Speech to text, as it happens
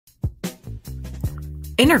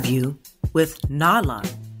Interview with Nalah,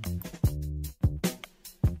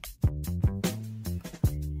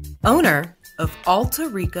 owner of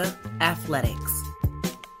Altherics Athletics.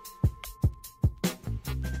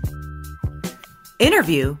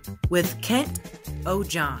 Interview with Kent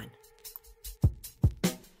O'John,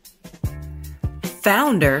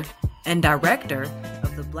 founder and director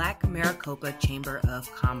of the Black Maricopa Chamber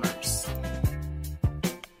of Commerce.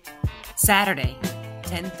 Saturday,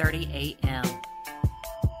 10:30 a.m.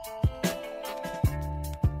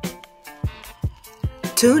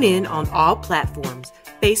 Tune in on all platforms: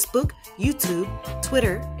 Facebook, YouTube,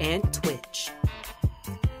 Twitter, and Twitch.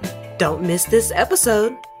 Don't miss this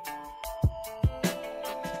episode.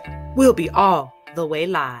 We'll be all the way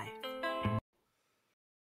live.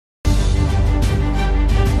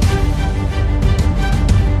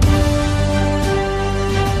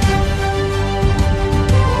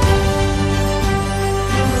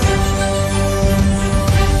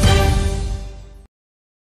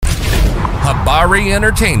 Habari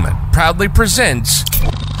Entertainment proudly presents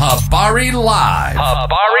Habari Live.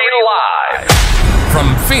 Habari Live.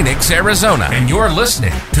 From Phoenix, Arizona. And you're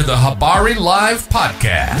listening to the Habari Live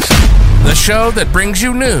podcast. The show that brings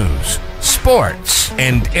you news, sports,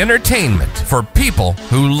 and entertainment for people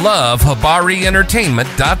who love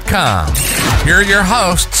HabariEntertainment.com. Here are your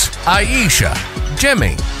hosts, Aisha,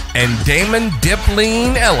 Jimmy, and Damon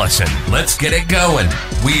Dipleen Ellison. Let's get it going.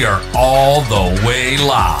 We are all the way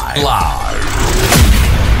live.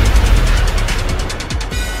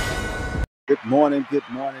 Good morning.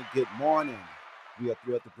 We are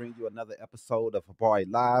thrilled to bring you another episode of Habari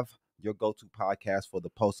Live, your go-to podcast for the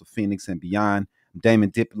Pulse of Phoenix and beyond. I'm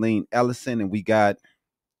Damon Dipleen Ellison, and we got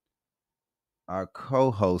our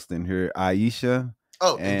co-host in here, Aisha.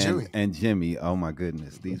 Oh, and Jimmy. Oh my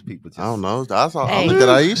goodness, these people just. I don't know. I looked at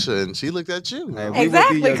Aisha and she looked at you. Hey,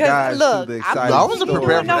 exactly, because look, I wasn't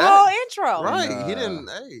prepared for the that. whole intro. Right, he didn't.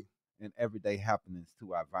 Hey, and everyday happenings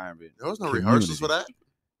to our environment. There was no rehearsals for that.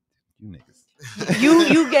 You niggas.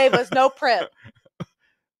 You gave us no prep.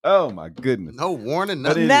 Oh my goodness. No warning,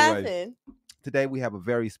 nothing. Nothing. Today we have a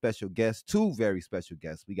very special guest, two very special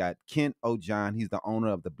guests. We got Kent O'John. He's the owner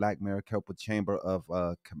of the Black Maricopa Chamber of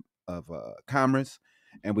Commerce,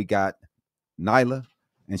 and we got Nalah,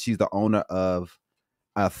 and she's the owner of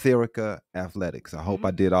Altherics Athletics. I hope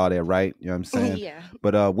I did all that right. You know what I'm saying? Yeah.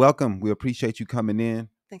 But welcome. We appreciate you coming in.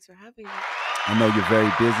 Thanks for having me. I know you're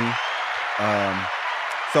very busy.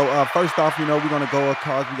 So first off, we're going to go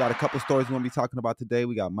across. We got a couple stories we're going to be talking about today.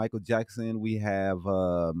 We got Michael Jackson. We have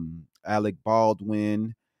Alec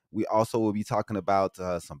Baldwin. We also will be talking about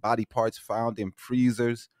some body parts found in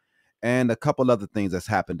freezers and a couple other things that's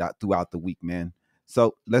happened throughout the week, man.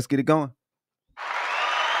 So let's get it going.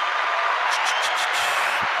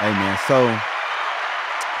 Hey, man. So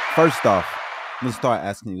first off, I'm going to start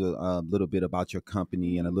asking you a little bit about your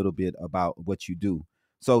company and a little bit about what you do.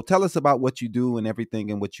 So tell us about what you do and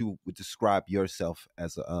everything and what you would describe yourself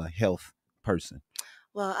as a health person.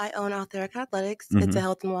 Well, I own Altherics Athletics. Mm-hmm. It's a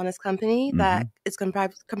health and wellness company that is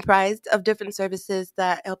comprised of different services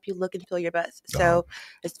that help you look and feel your best. So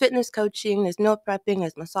there's fitness coaching, there's meal prepping,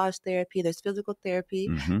 there's massage therapy, there's physical therapy,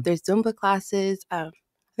 there's Zumba classes. I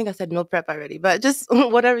think I said meal prep already, but just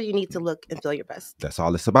whatever you need to look and feel your best. That's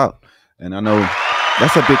all it's about. And I know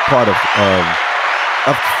that's a big part of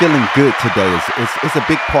feeling good today. It's a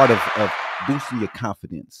big part of boosting your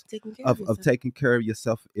confidence, taking care of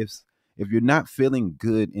yourself. If you're not feeling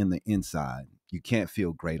good in the inside, you can't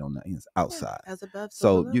feel great on the outside. Yeah, as above,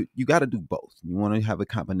 so you got to do both. You want to have a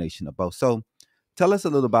combination of both. So tell us a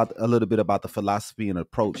little bit about the philosophy and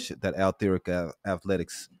approach that Altherics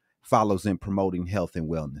Athletics follows in promoting health and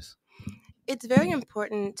wellness. It's very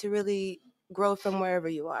important to really grow from wherever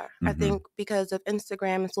you are. I think because of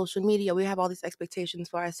Instagram and social media, we have all these expectations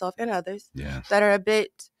for ourselves and others that are a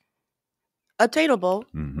bit attainable,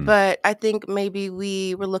 but I think maybe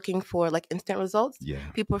we were looking for like instant results.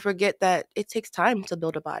 People forget that it takes time to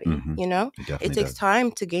build a body. It takes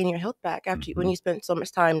time to gain your health back after when you spend so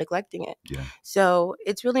much time neglecting it. So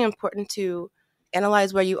it's really important to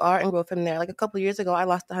analyze where you are and grow from there. Like a couple of years ago, I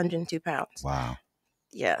lost 102 pounds. Wow.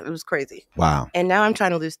 Yeah, it was crazy. Wow. And now I'm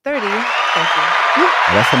trying to lose 30. Thank you. Oh,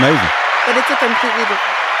 that's amazing. But it's a completely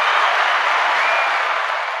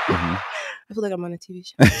different. I feel like I'm on a TV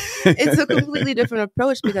show. It's a completely different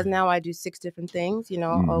approach because now I do 6 different things,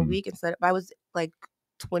 a week instead of, I was like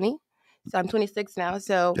 20. So I'm 26 now.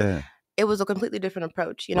 So it was a completely different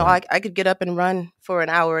approach. I could get up and run for an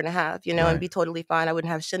hour and a half, and be totally fine. I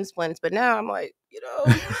wouldn't have shin splints. But now I'm like,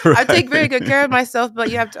 I take very good care of myself.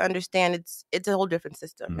 But you have to understand it's a whole different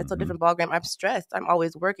system. It's a different ballgame. I'm stressed. I'm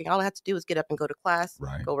always working. All I have to do is get up and go to class,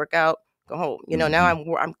 go work out, go home. You know, now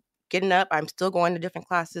I'm getting up. I'm still going to different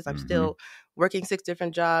classes. I'm still working 6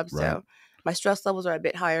 different jobs. Right. So my stress levels are a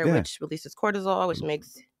bit higher, which releases cortisol, which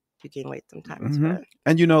makes you gain weight sometimes. But.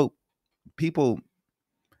 And, you know, people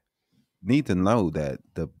need to know that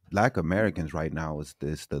the Black Americans right now is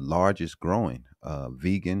the largest growing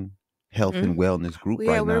vegan health and wellness group right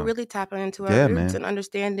now. We're really tapping into our roots and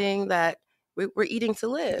understanding that we're eating to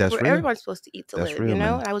live. Everyone's supposed to eat to live, you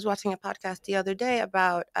know? And I was watching a podcast the other day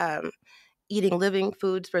about eating living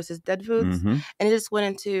foods versus dead foods. And it just went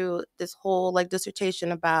into this whole like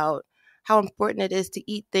dissertation about how important it is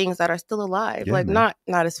to eat things that are still alive. Like not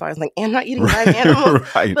as far as like, and not eating live animals,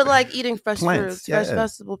 but like eating fresh fruits, fresh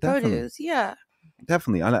vegetable produce. Yeah.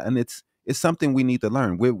 Definitely. And it's something we need to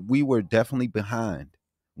learn. We were definitely behind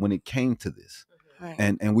when it came to this. Right.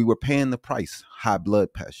 And we were paying the price. High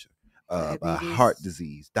blood pressure, heart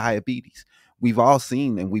disease, diabetes. We've all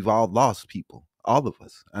seen and we've all lost people. All of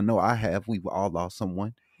us. I know I have. We've all lost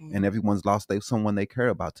someone, and everyone's lost someone they care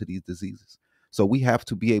about to these diseases. So we have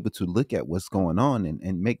to be able to look at what's going on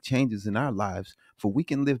and make changes in our lives for we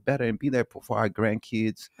can live better and be there for our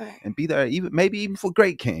grandkids and be there maybe even for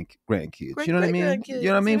great grandkids. You know what I mean? You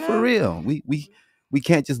know what I mean? For real. We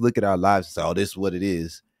can't just look at our lives and say, oh, this is what it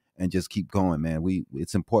is, and just keep going, man.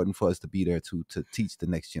 It's important for us to be there to teach the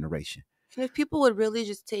next generation. And if people would really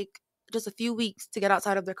just take just a few weeks to get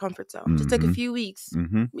outside of their comfort zone. Just take a few weeks,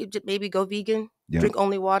 maybe go vegan, drink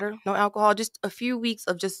only water, no alcohol, just a few weeks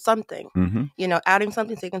of just something, you know, adding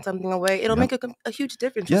something, taking something away. It'll make a huge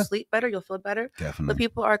difference. You'll sleep better. You'll feel better. Definitely. But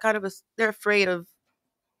people are they're afraid of,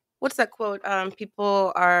 what's that quote?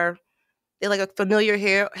 They like a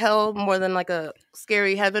familiar hell more than like a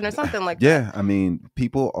scary heaven or something like that. Yeah. I mean,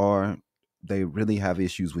 they really have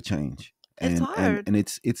issues with change. It's hard. And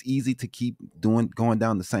it's easy to keep going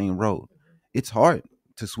down the same road. It's hard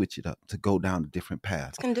to switch it up, to go down a different path.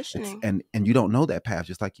 It's conditioning. And you don't know that path,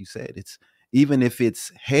 just like you said. It's even if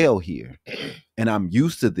it's hell here and I'm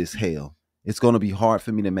used to this hell, it's going to be hard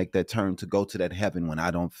for me to make that turn to go to that heaven when I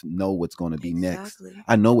don't know what's going to be next.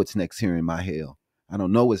 I know what's next here in my hell. I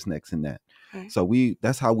don't know what's next in that. Right. So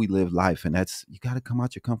that's how we live life. And you got to come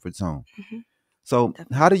out your comfort zone. So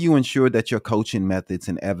definitely. How do you ensure that your coaching methods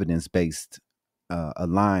and evidence-based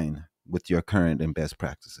align with your current and best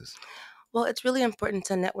practices? Well, it's really important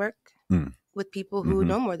to network with people who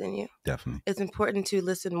know more than you. Definitely. It's important to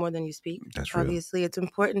listen more than you speak. That's real. Obviously, it's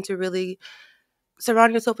important to really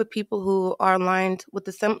surround yourself with people who are aligned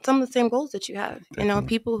with some of the same goals that you have. Definitely. You know,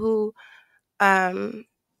 people who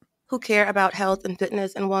care about health and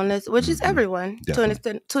fitness and wellness, which is everyone to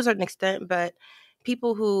a certain extent, but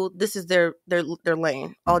people who this is their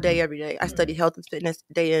lane all day, every day. I study health and fitness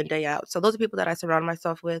day in, day out. So those are people that I surround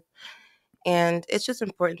myself with. And it's just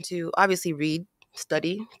important to obviously read,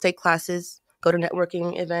 study, take classes, go to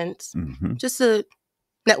networking events, just to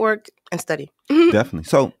network and study. Definitely.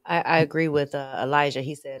 So I agree with Elijah.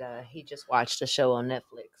 He said he just watched a show on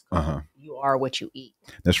Netflix called You Are What You Eat.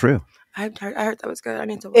 That's real. I heard that was good. I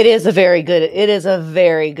need to watch it. It is a very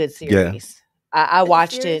good series. Yeah. I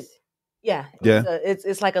watched it. Yeah.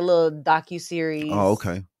 It's like a little docu-series. Oh,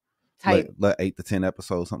 okay. Type. Like 8 to 10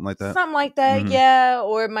 episodes, something like that? Something like that, yeah.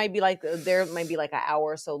 Or it might be like, there might be like an hour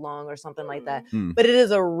or so long or something like that. But it is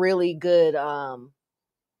a really good,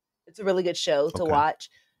 it's a really good show to watch.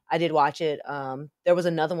 I did watch it. There was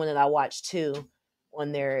another one that I watched too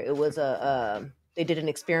on there. It was they did an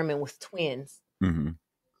experiment with twins.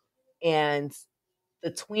 And the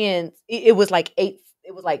twins, it was like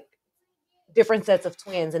different sets of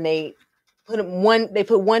twins, and they put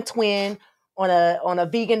one twin on a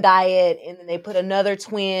vegan diet, and then they put another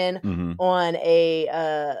twin on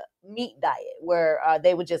a meat diet where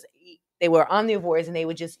they would just eat. They were omnivores, and they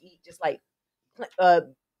would just eat just like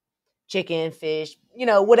chicken, fish,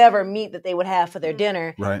 whatever meat that they would have for their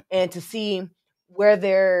dinner, right? And to see where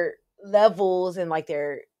their levels and like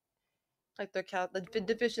their the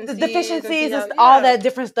deficiencies, and all that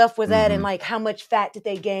different stuff was at, and like how much fat did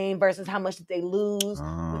they gain versus how much did they lose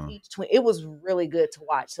with each twin. It was really good to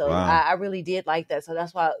watch. So I really did like that. So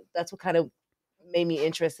that's what kind of made me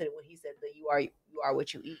interested when he said that you are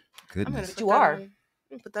what you eat. Goodness, you are.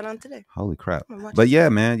 Put that on today. Holy crap! But yeah,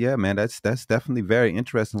 man, that's definitely very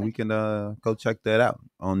interesting. We can go check that out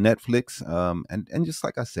on Netflix. And just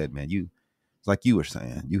like I said, man, it's like you were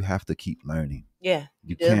saying, you have to keep learning. Yeah,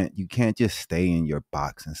 you can't just stay in your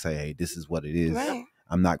box and say, hey, this is what it is. Right.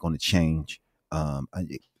 I'm not going to change.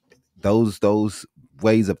 Those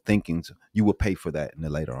ways of thinking, you will pay for that in the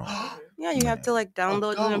later on. Yeah, you have to like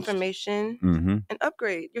download new information and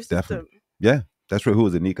upgrade your system. Definitely. Yeah, that's right. Who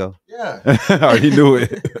was it, Nico? Yeah. I already knew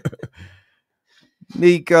it.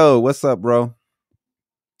 Nico, what's up, bro?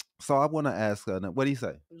 So I want to ask, what do you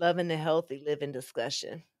say? Loving the healthy living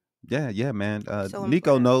discussion. Yeah, man. So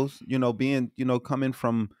Nico important. knows, being, coming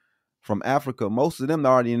from Africa, most of them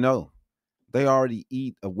already know. They already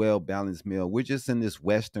eat a well-balanced meal. We're just in this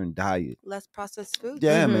Western diet. Less processed foods.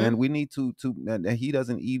 Yeah, man. We need to and he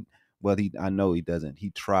doesn't eat. Well, I know he doesn't. He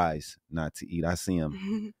tries not to eat. I see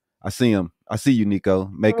him. I see you,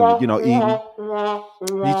 Nico. Make him, eating. But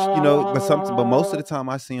most of the time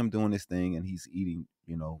I see him doing this thing and he's eating,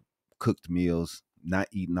 cooked meals, not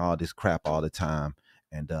eating all this crap all the time.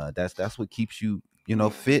 And that's what keeps you,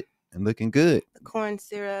 fit and looking good. The corn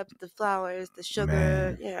syrup, the flours, the sugar.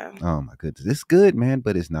 Man. Yeah. Oh my goodness. It's good, man,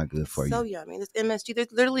 but it's not good for you. So yummy. This MSG,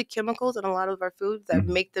 there's literally chemicals in a lot of our foods that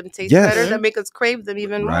make them taste Yes. better, that make us crave them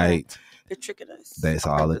even more. Right. They're tricking us. That's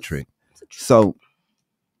all a trick. It's a trick.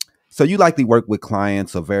 So you likely work with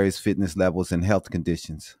clients of various fitness levels and health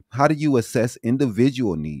conditions. How do you assess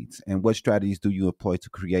individual needs, and what strategies do you employ to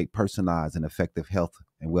create personalized and effective health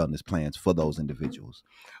and wellness plans for those individuals?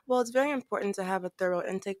 Well, it's very important to have a thorough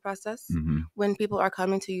intake process. When people are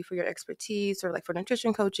coming to you for your expertise or like for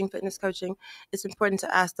nutrition coaching, fitness coaching, it's important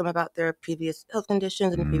to ask them about their previous health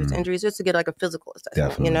conditions and previous injuries, just to get like a physical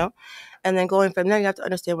assessment, Definitely. And then going from there, you have to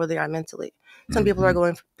understand where they are mentally. Some people are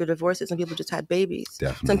going through divorces. Some people just had babies.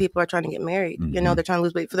 Definitely. Some people are trying to get married. They're trying to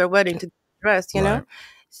lose weight for their wedding to get dressed, Right.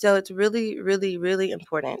 So it's really, really, really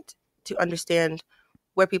important to understand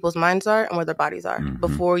where people's minds are and where their bodies are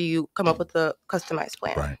before you come up with a customized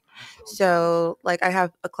plan. Right. So, like, I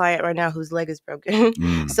have a client right now whose leg is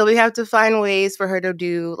broken. So we have to find ways for her to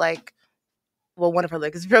do, one of her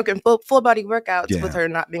legs is broken, full body workouts with her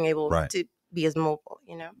not being able to be as mobile,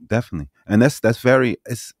 Definitely. And that's very,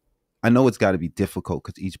 I know it's got to be difficult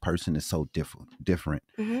because each person is so different.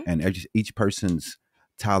 And each person's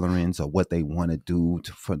tolerance or what they want to do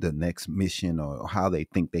for the next mission or how they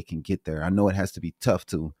think they can get there. I know it has to be tough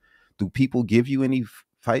too. Do people give you any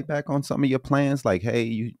fight back on some of your plans? Like, hey,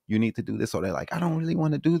 you need to do this, or they're like, I don't really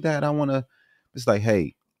want to do that. I want to. It's like,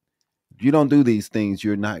 hey, if you don't do these things,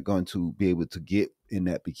 you're not going to be able to get in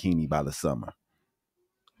that bikini by the summer.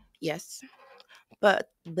 Yes.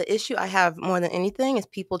 But the issue I have more than anything is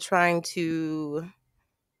people trying to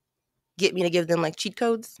get me to give them like cheat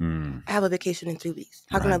codes. I have a vacation in 3 weeks.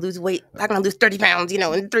 How can I lose weight? How can I lose 30 pounds,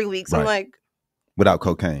 in 3 weeks? I'm like, without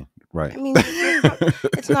cocaine. Right. I mean,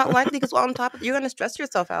 it's not likely because on top of you're going to stress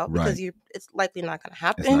yourself out because it's likely not going to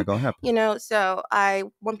happen. It's not going to happen. So I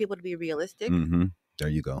want people to be realistic. There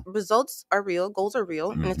you go. Results are real. Goals are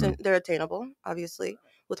real. And they're attainable, obviously,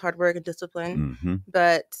 with hard work and discipline.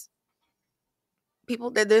 But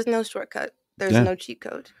there's no shortcut. There's no cheat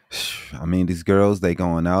code. I mean, these girls, they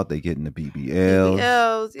going out, they getting the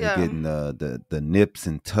BBLs, they're getting the nips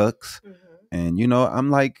and tucks. And, I'm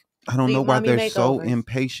like, I don't know why they're so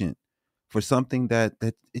impatient for something that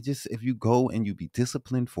it just, if you go and you be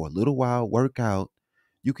disciplined for a little while, work out,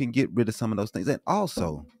 you can get rid of some of those things. And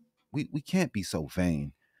also, we can't be so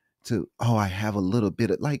vain to, I have a little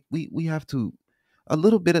bit of, like, we have to, a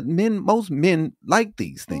little bit of most men like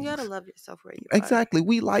these things. You gotta love yourself where you are.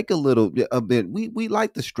 We like a bit. We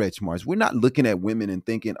like the stretch marks. We're not looking at women and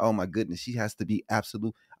thinking, oh my goodness, she has to be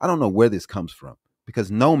absolute. I don't know where this comes from, because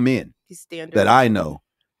no men that I know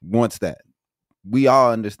wants that. We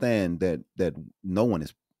all understand that no one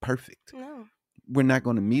is perfect. No. We're not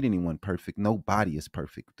going to meet anyone perfect. Nobody is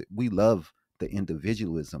perfect. We love the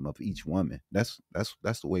individualism of each woman. That's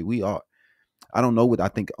the way we are. I don't know what I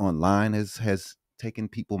think online has taken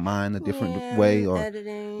people's mind a different way, or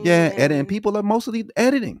editing. Editing. People are mostly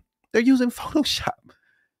editing. They're using Photoshop.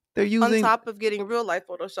 They're using on top of getting real life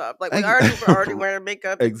Photoshop. Like we're already wearing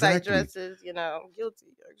makeup, tight dresses. Guilty.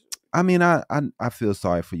 Actually. I mean, I feel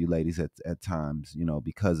sorry for you ladies at times,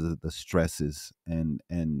 because of the stresses and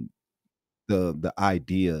the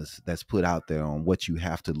ideas that's put out there on what you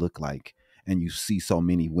have to look like. And you see so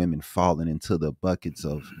many women falling into the buckets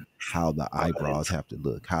of how the eyebrows have to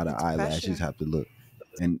look, how the eyelashes have to look.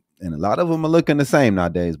 And a lot of them are looking the same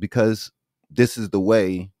nowadays because this is the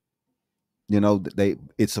way,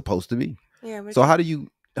 it's supposed to be. Yeah. So how do you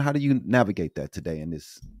navigate that today in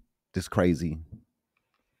this crazy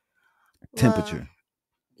temperature?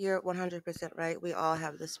 You're 100% right. We all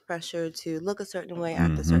have this pressure to look a certain way,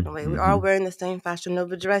 act a certain way. We're all wearing the same Fashion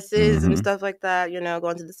Nova dresses and stuff like that,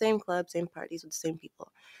 going to the same clubs, same parties with the same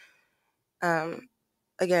people.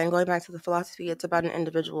 Again, going back to the philosophy, it's about an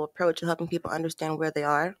individual approach to helping people understand where they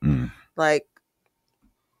are. Like,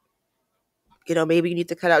 maybe you need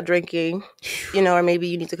to cut out drinking, or maybe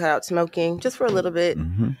you need to cut out smoking just for a little bit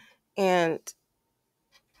and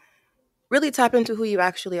really tap into who you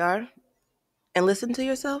actually are. And listen to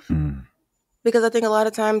yourself, because I think a lot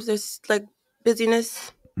of times there's like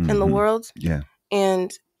busyness in the world. Yeah.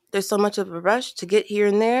 And there's so much of a rush to get here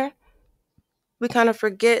and there. We kind of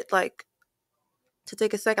forget, like, to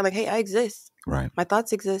take a second, like, hey, I exist. Right. My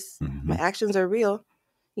thoughts exist. My actions are real.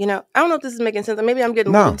 You know, I don't know if this is making sense. Maybe I'm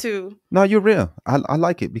getting a little too. No, you're real. I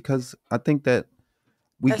like it because I think that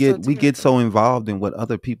we get so involved in what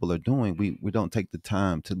other people are doing. We don't take the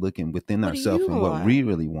time to look within ourselves and what we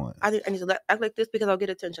really want. I need to act like this because I'll get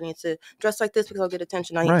attention. I need to dress like this because I'll get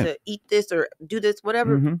attention. I need to eat this or do this,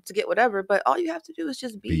 whatever, to get whatever. But all you have to do is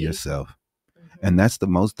just be yourself. And that's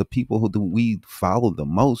the people who we follow the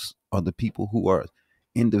most are the people who are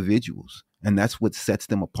individuals. And that's what sets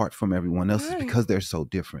them apart from everyone else is because they're so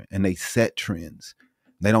different and they set trends.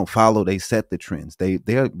 They don't follow, they set the trends.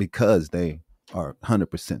 They're because they are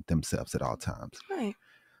 100% themselves at all times. Right.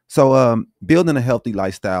 So building a healthy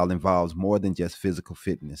lifestyle involves more than just physical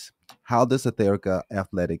fitness. How does Altherics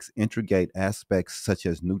Athletics integrate aspects such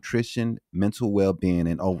as nutrition, mental well-being,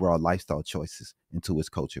 and overall lifestyle choices into its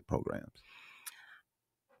coaching programs?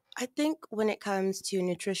 I think when it comes to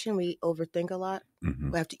nutrition, we overthink a lot.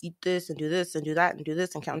 We have to eat this and do this and do that and do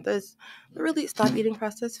this and count this. But really, stop eating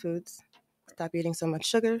processed foods. Stop eating so much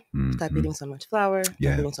sugar. Stop eating so much flour. Stop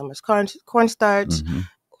eating so much cornstarch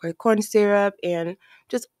or corn syrup and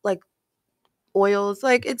just like oils.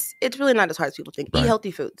 Like it's really not as hard as people think. Eat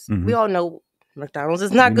healthy foods. We all know McDonald's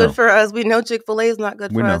is not good for us. We know Chick-fil-A is not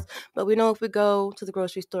good for us. But we know if we go to the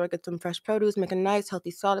grocery store, get some fresh produce, make a nice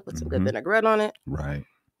healthy salad, put some good vinaigrette on it. Right.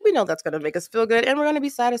 We know that's going to make us feel good and we're going to be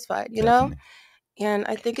satisfied, you know? And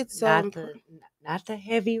I think it's not the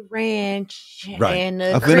heavy ranch and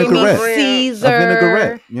a creamy Caesar. A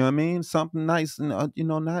vinaigrette, you know what I mean? Something nice and,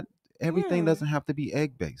 not everything doesn't have to be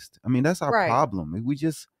egg-based. I mean, that's our problem.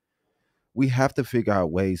 We have to figure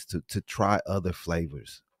out ways to try other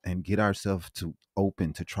flavors and get ourselves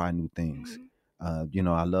open to try new things. I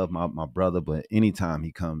love my brother, but anytime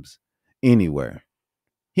he comes anywhere,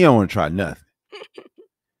 he don't want to try nothing.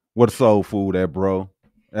 What soul food that, bro?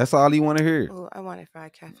 That's all he want to hear. Oh, I wanted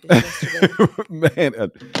fried catfish yesterday.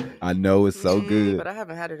 Man, I know it's so good, but I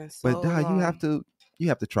haven't had it in so long. But you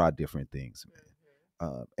have to try different things,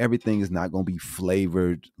 man. Everything is not going to be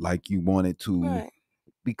flavored like you want it to,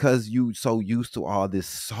 because you so used to all this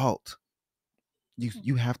salt.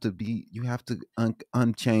 You have to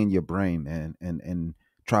unchain your brain, man, and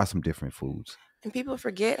try some different foods. And people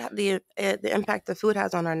forget the impact the food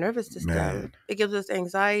has on our nervous system. Man. It gives us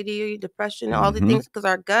anxiety, depression, all the things, because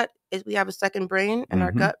our gut we have a second brain and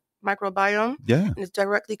our gut microbiome. Yeah. And it's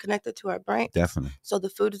directly connected to our brain. Definitely. So the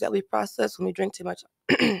foods that we process when we drink too much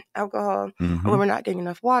alcohol or when we're not getting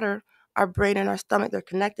enough water, our brain and our stomach, they're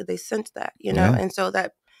connected. They sense that, you know, and so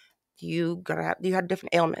that you have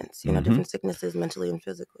different ailments, different sicknesses mentally and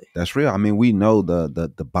physically. That's real. I mean, we know the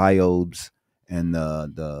biobes and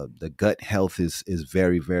the gut health is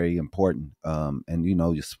very, very important. And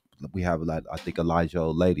we have I think Elijah,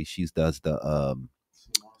 old lady, she does the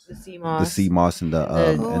sea moss and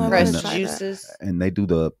the fresh juices, and they do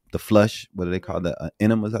the flush. What do they call the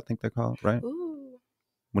enemas? I think they're called, right? Ooh.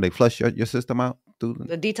 When they flush your system out through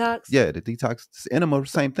the detox. Yeah, the detox enema,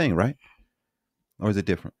 same thing, right? Or is it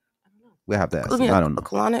different? We have to ask. I don't know.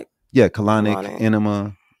 Colonic. Yeah, colonic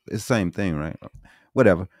enema. It's the same thing, right?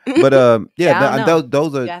 Whatever. But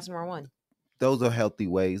those are healthy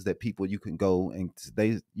ways that you can go and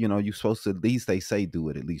you're supposed to at least, they say, do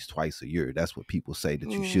it at least twice a year. That's what people say, that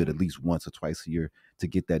you should at least once or twice a year to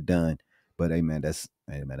get that done. But that's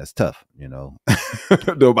tough,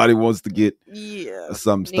 Nobody wants to get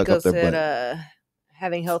something stuck Nico up their said, butt.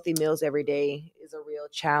 Having healthy meals every day is a real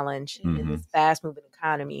challenge in this fast moving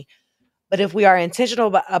economy. But if we are intentional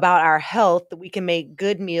about our health, we can make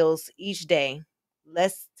good meals each day.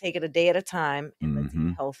 Let's take it a day at a time and let's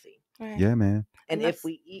eat healthy. Right. Yeah, man. And if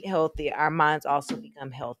we eat healthy, our minds also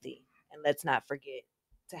become healthy. And let's not forget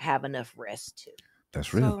to have enough rest too.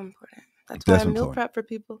 That's real. So important. That's why I meal prep for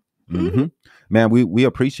people. Man, we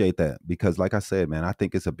appreciate that, because like I said, man, I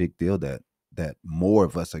think it's a big deal that more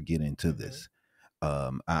of us are getting into this. I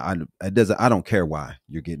don't care why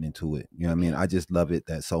you're getting into it. You know what I mean? I just love it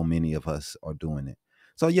that so many of us are doing it.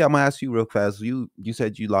 So yeah, I'm gonna ask you real fast. You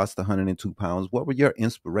said you lost 102 pounds. What were your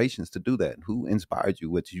inspirations to do that? Who inspired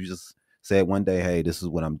you? What, you just said one day, hey, this is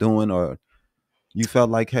what I'm doing, or you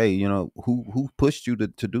felt like, hey, who pushed you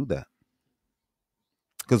to do that?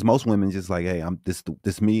 Because most women just like, hey, I'm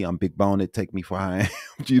this me, I'm big boned, take me for I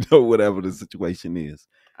am, whatever the situation is.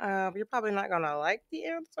 You're probably not gonna like the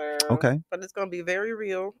answer. Okay. But it's gonna be very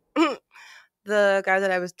real. The guy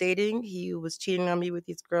that I was dating, he was cheating on me with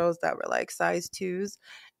these girls that were like size 2s,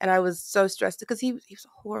 and I was so stressed because he was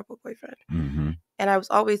a horrible boyfriend. And I was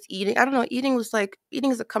always eating. I don't know. Eating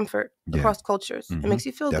is a comfort across cultures. It makes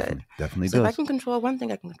you feel good. Definitely so does. If I can control one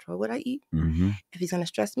thing, I can control what I eat. Mm-hmm. If he's going to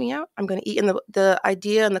stress me out, I'm going to eat. And the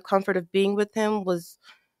idea and the comfort of being with him was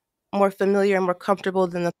more familiar and more comfortable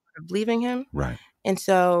than the thought of leaving him. Right. And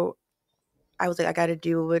so I was like, I got to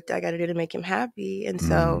do what I got to do to make him happy. And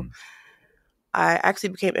so I actually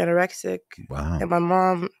became anorexic. Wow. And my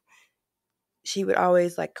mom, she would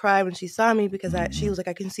always like cry when she saw me because she was like,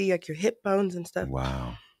 I can see like your hip bones and stuff.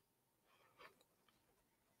 Wow.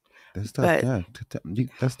 That's tough.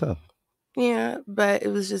 That's tough. Yeah, but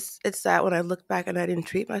it's sad when I look back and I didn't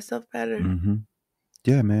treat myself better. Mm-hmm.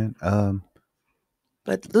 Yeah, man.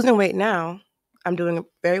 But losing weight now, I'm doing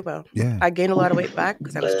very well. Yeah. I gained a lot of weight back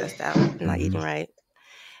because I was stressed out and not eating right.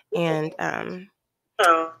 And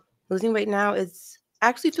losing weight now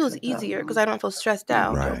actually feels easier because I don't feel stressed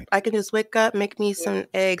out. Right. I can just wake up, make me some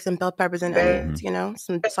eggs and bell peppers and onions,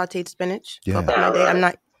 some sauteed spinach. Go about my day. I'm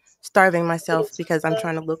not starving myself because I'm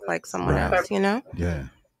trying to look like someone else, Yeah.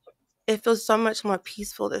 It feels so much more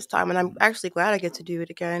peaceful this time. And I'm actually glad I get to do it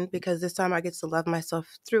again because this time I get to love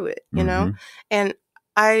myself through it, And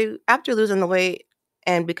after losing the weight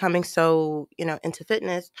and becoming so, into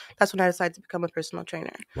fitness, that's when I decided to become a personal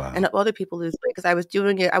trainer and help other people lose weight because I was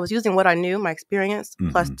doing it. I was using what I knew, my experience,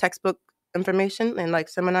 plus textbook information and like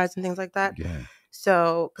seminars and things like that. Yeah.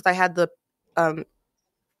 So, because I had the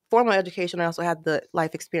formal education, I also had the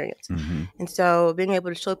life experience. And so being able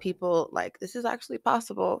to show people like this is actually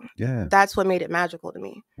possible, that's what made it magical to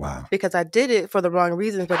me. Wow. Because I did it for the wrong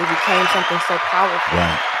reasons, but it became something so powerful.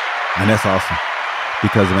 Right. And that's awesome.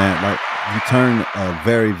 Because man, like you turn a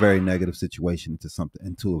very, very negative situation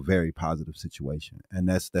into a very positive situation. And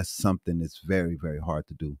that's something that's very, very hard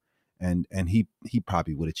to do. And he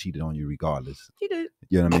probably would have cheated on you regardless. He did.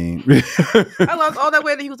 You know what I mean? I lost all that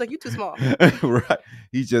weight and he was like, you too small. Right.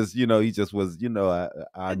 He just was,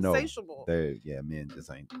 I know. Insatiable. Men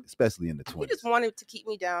just ain't, especially in the 20s. He just wanted to keep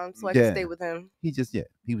me down so I could stay with him. He just,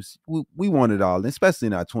 we wanted all, especially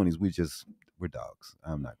in our 20s, we're dogs.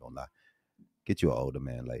 I'm not gonna lie. Get you an older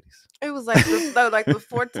man, ladies. It was like the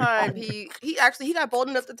fourth time he got bold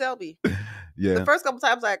enough to tell me. Yeah. The first couple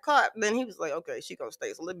times I caught, then he was like, okay, she gonna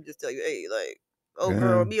stay. So let me just tell you, hey, like,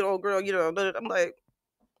 girl, be an old girl, I'm like,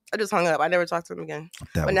 I just hung up. I never talked to him again.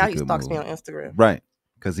 But now he stalks me on Instagram. Right.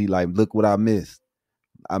 Because he like, look what I missed.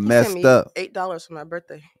 I messed up. $8 for my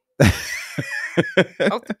birthday.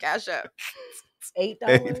 Off the Cash App. $8?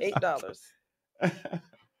 $8.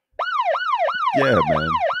 Yeah, man.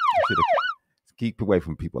 Keep away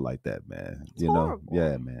from people like that, man. It's horrible.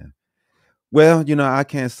 Yeah, man. Well, I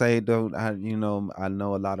can't say though. I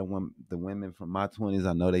know a lot of the women from my 20s.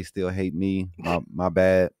 I know they still hate me. My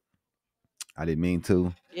bad. I didn't mean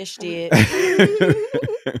to. Yes, you did.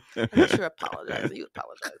 I'm sure apologize. You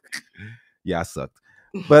apologize. Yeah, I sucked.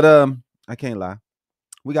 But I can't lie.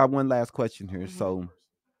 We got one last question here. So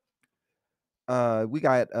we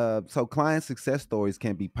got so client success stories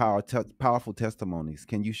can be powerful testimonies.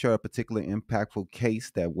 Can you share a particular impactful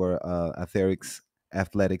case that where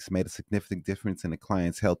athletics made a significant difference in the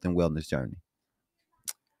client's health and wellness journey?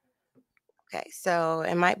 Okay, so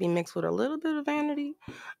it might be mixed with a little bit of vanity,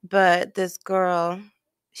 but this girl,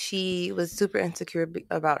 she was super insecure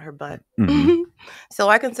about her butt. So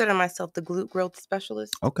I consider myself the glute growth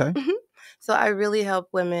specialist. Okay. So I really help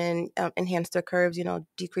women enhance their curves,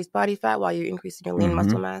 decrease body fat while you're increasing your lean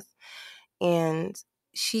muscle mass. And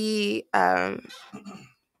she was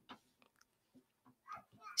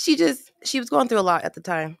going through a lot at the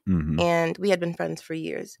time. And we had been friends for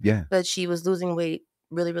years. Yeah. But she was losing weight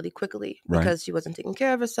really, really quickly because she wasn't taking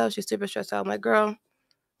care of herself. She was super stressed out. I'm like, girl,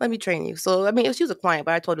 let me train you. So, I mean, she was a client,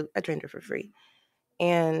 but I trained her for free.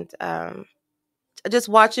 And just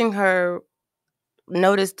watching her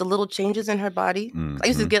notice the little changes in her body. I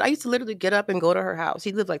used to literally get up and go to her house.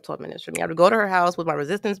 She lived like 12 minutes from me. I would go to her house with my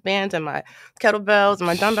resistance bands and my kettlebells and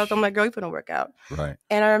my dumbbells. I'm like, girl, you finna work out. Right.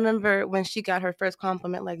 And I remember when she got her first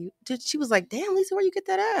compliment, she was like, damn, Lisa, where you get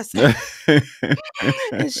that ass?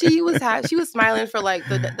 And she was smiling for like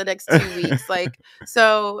the next 2 weeks. Like,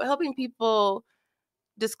 so helping people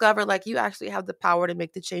discover like you actually have the power to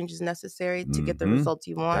make the changes necessary to get the results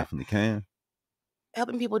you want. Definitely can.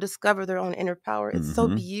 Helping people discover their own inner power. It's so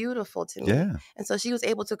beautiful to me. Yeah. And so she was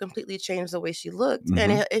able to completely change the way she looked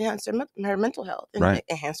and it enhanced her mental health and it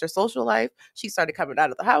enhanced her social life. She started coming out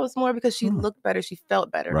of the house more because she looked better. She felt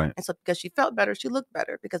better. Right. And so because she felt better, she looked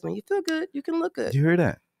better because when you feel good, you can look good. Did you hear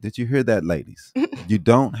that? Did you hear that, ladies? You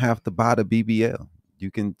don't have to buy the BBL. You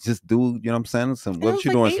can just do, you know what I'm saying? What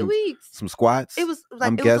you doing? 8 weeks. Some squats. It was like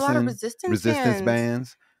I'm it guessing was a lot of resistance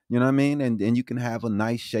bands. You know what I mean? And you can have a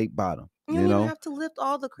nice shaped bottom. You don't even have to lift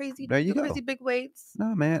all the crazy, crazy big weights.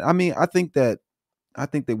 No, man. I mean, I think that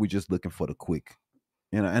we're just looking for the quick,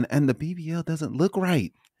 and the BBL doesn't look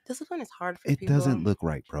right. Discipline is hard for people. It doesn't look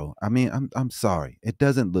right, bro. I mean, I'm sorry. It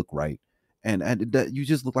doesn't look right. And you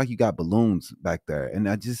just look like you got balloons back there. And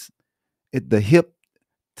the hip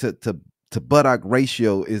to buttock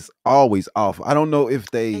ratio is always off. I don't know if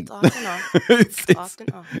they. It's often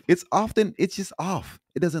off. It's often. It's just off.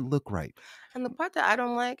 It doesn't look right. And the part that I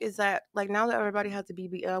don't like is that, like, now that everybody has a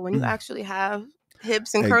BBL, when you actually have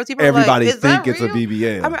hips and curves, people everybody are like, think it's a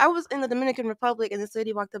BBL. I was in the Dominican Republic, and this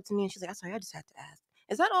lady walked up to me, and she's like, "I'm sorry, I just had to ask.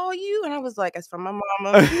 Is that all you?" And I was like, "It's from my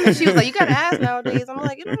mama." And she was like, "You gotta ask nowadays." I'm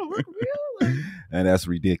like, "It don't look real." Like, and that's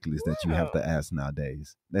ridiculous that you have to ask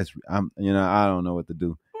nowadays. I don't know what to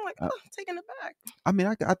do. I'm like, I'm taken aback. I mean,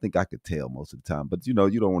 I think I could tell most of the time, but you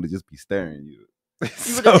don't want to just be staring. You were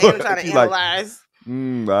just trying to analyze. I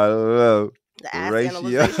don't know. The ass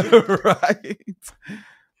ratio, right?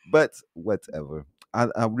 But whatever.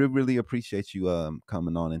 I really appreciate you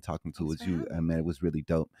coming on and talking to us. Man, it was really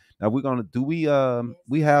dope. Now we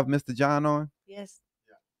have Mr. John on? Yes.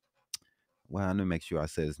 Well, I need to make sure I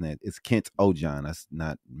said his name. It's Kent O'John. That's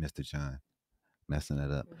not Mr. John. Messing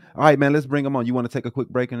it up. All right, man, let's bring him on. You want to take a quick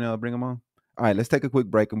break and bring him on? All right, let's take a quick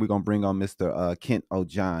break and we're gonna bring on Mr. Kent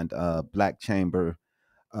O'John, Black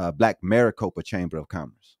Maricopa Chamber of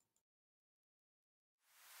Commerce.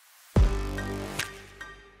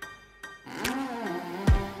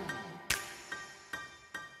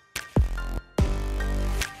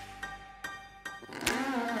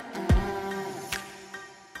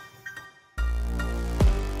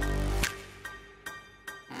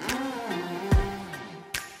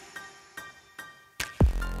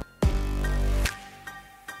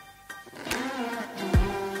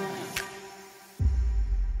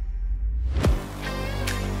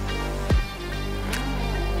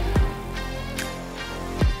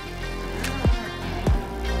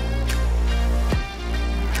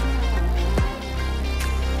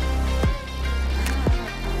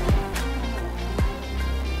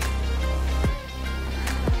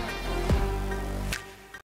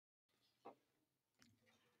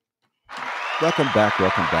 Welcome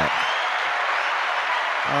back.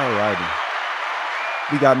 All righty.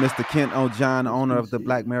 We got Mr. Kent O'John, owner of the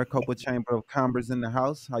Black Maricopa Chamber of Commerce in the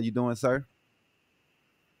house. How you doing, sir?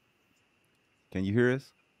 Can you hear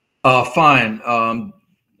us? Fine. I'm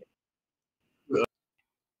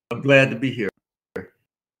glad to be here.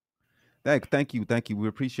 Thank you. We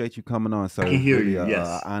appreciate you coming on, sir. I can hear really, you.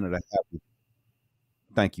 Yes. Honor to have you.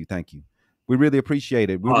 Thank you. We really appreciate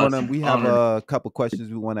it. We have a couple questions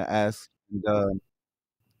we want to ask,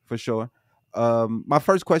 for sure. My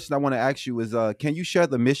first question I want to ask you is, can you share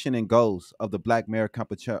the mission and goals of the Black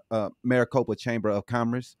Maricopa Chamber of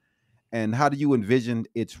Commerce, and how do you envision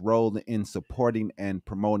its role in supporting and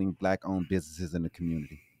promoting Black-owned businesses in the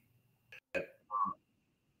community?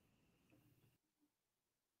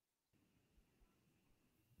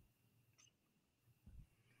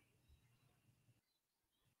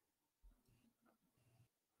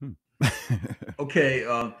 Okay.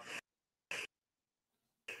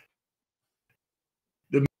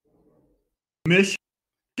 The mission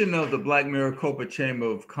of the Black Maricopa Chamber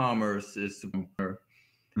of Commerce is to,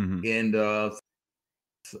 and the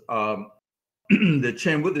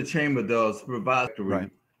chamber. What the chamber does provide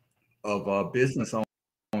of business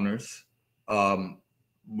owners.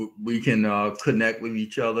 We can connect with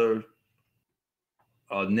each other,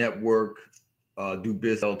 network, do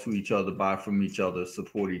business to each other, buy from each other,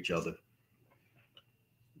 support each other.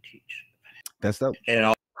 That's dope.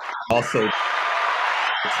 And also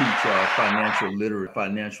teach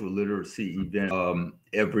financial literacy event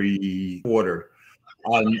every quarter.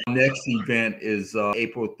 Our next event is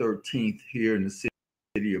April 13th here in the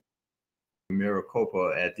city of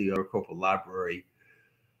Maricopa at the Maricopa Library.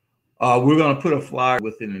 We're going to put a flyer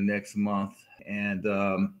within the next month, and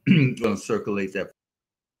we're going to circulate that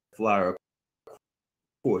flyer. Of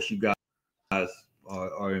course, you guys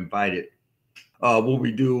are invited. What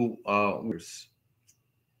we do,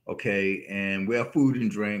 okay, and we have food and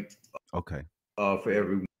drink. Okay. For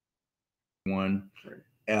everyone.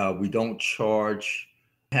 We don't charge.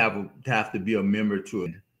 Have to be a member to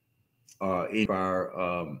in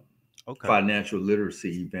our financial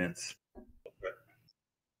literacy events.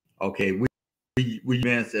 Okay, we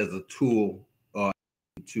events as a tool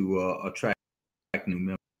to attract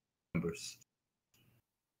new members.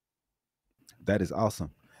 That is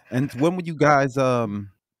awesome. And when were you guys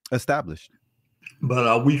established?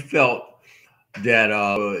 But we felt that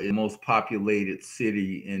the most populated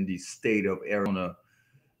city in the state of Arizona,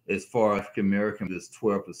 as far as African Americans, is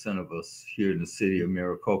 12% of us here in the city of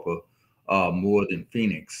Maricopa. more than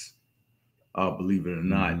Phoenix, believe it or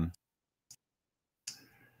not.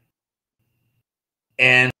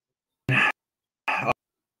 And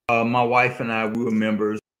my wife and I, we were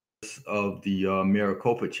members of the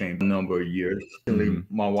Maricopa Chamber a number of years.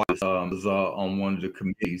 My wife was on one of the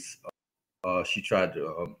committees. She tried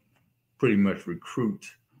to pretty much recruit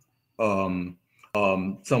some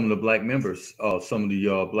of the black members, some of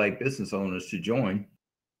the black business owners to join.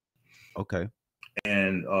 Okay.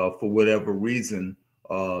 And for whatever reason,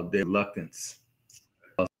 their reluctance.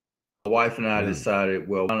 My wife and I decided,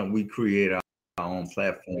 well, why don't we create our own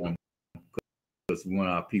platform? Because we want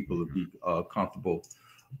our people to be comfortable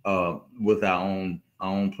with our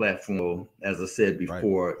own platform. As I said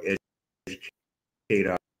before, educate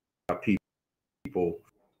our people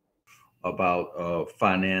about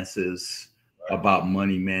finances, about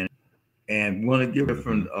money management, and we want to give a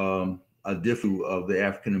different of the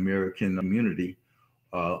African American community.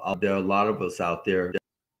 There are a lot of us out there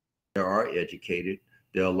that are educated.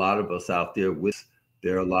 There are a lot of us out there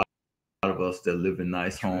there are a lot of us that live in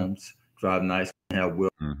nice homes, drive nice, and have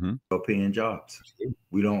well-paying jobs.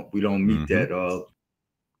 We don't meet that.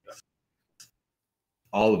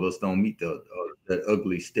 All of us don't meet that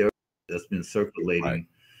ugly stereotype that's been circulating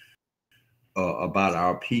about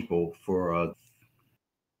our people for.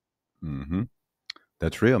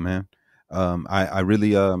 That's real, man. I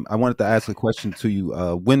really I wanted to ask a question to you.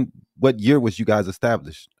 What year was you guys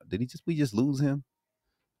established? Did we just lose him?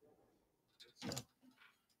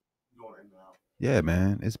 Yeah,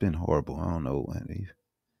 man, it's been horrible. I don't know.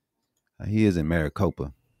 He is in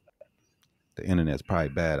Maricopa. The internet's probably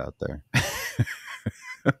bad out there.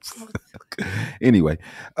 Anyway,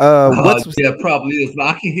 yeah, probably is. But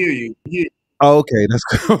I can hear you. Oh, okay, that's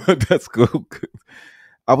cool. That's cool.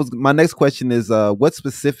 My next question is, what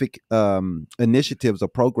specific initiatives or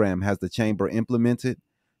program has the chamber implemented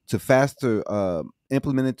to faster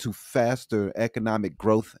economic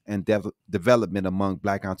growth and development among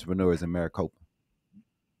Black entrepreneurs in Maricopa?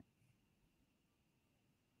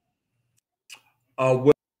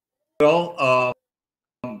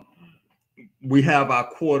 We have our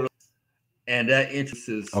quarter, and that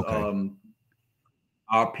interests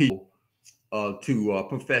our people to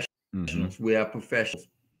professionals. We have professionals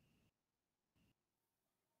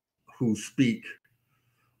who speak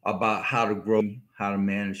about how to grow, how to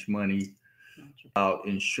manage money, about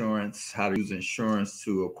insurance, how to use insurance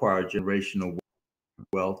to acquire generational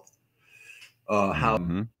wealth, how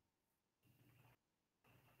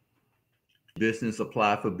business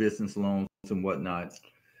apply for business loans and whatnot,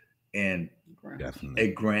 and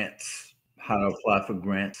grants, how to apply for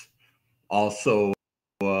grants. Also,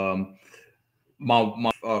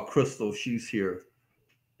 my Crystal, she's here,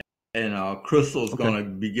 and Crystal's going to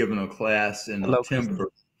be giving a class in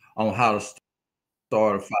September on how to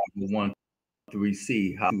start a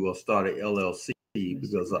 501(c), how to start an LLC,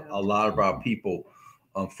 because a lot of our people,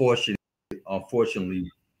 unfortunately,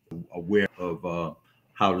 aware of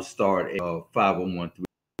how to start a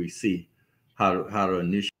 501(c), how to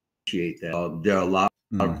initiate that. There are a lot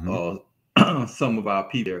of some of our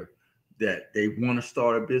people there that they want to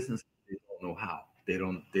start a business, they don't know how. They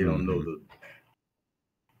don't know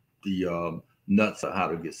the nuts of how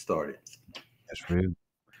to get started. That's real.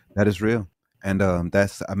 That is real. And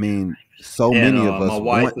that's, I mean, many of us. My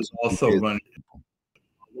wife is also running.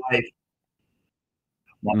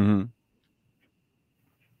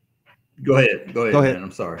 Go ahead, man.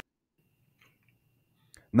 I'm sorry.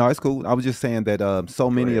 No, it's cool. I was just saying that so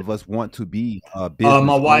many of us want to be business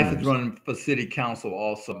my wife owners. is running for city council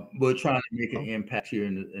also. We're trying to make an impact here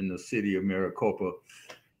in the city of Maricopa.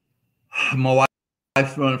 My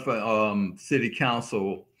wife's running for city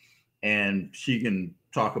council, and she can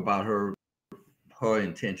talk about her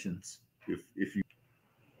intentions if you.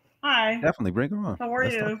 Hi. Definitely bring her on. How are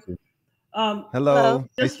you? Hello.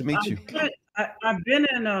 Nice to meet you. I've been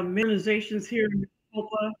in organizations here in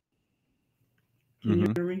Maricopa. Can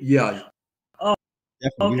you hear me? Yeah. Oh,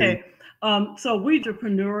 okay. So we do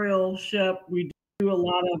entrepreneurship. We do a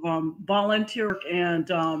lot of volunteer work and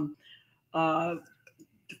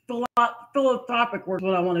philanthropic work,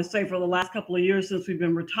 what I want to say, for the last couple of years since we've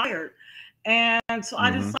been retired. And so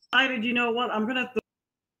I decided, you know what, I'm going to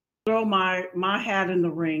throw my hat in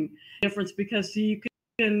the ring. Difference, because you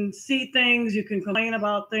can see things, you can complain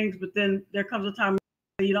about things, but then there comes a time,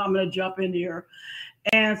 I'm going to jump in here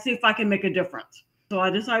and see if I can make a difference. So I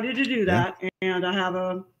decided to do that, and I have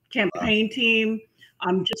a campaign team.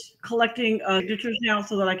 I'm just collecting signatures now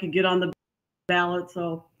so that I can get on the ballot.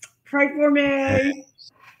 So pray for me.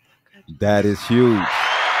 That is huge.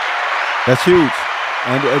 That's huge.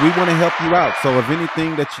 And we want to help you out. So if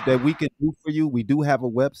anything that we can do for you, we do have a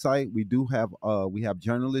website. We do have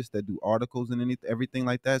journalists that do articles and everything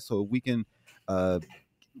like that. So we can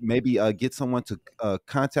maybe get someone to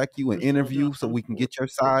contact you and interview so we can get your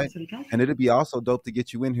side. And it'd be also dope to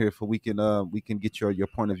get you in here so we can get your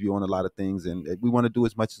point of view on a lot of things. And we want to do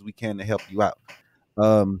as much as we can to help you out.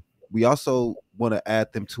 We also want to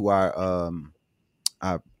add them to our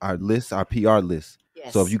list, our PR list.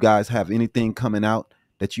 Yes. So if you guys have anything coming out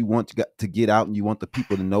that you want to get out and you want the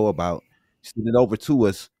people to know about, send it over to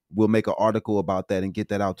us. We'll make an article about that and get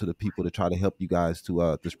that out to the people to try to help you guys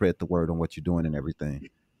to spread the word on what you're doing and everything.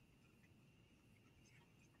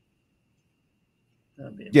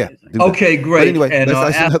 Yeah. Okay, great. But anyway, and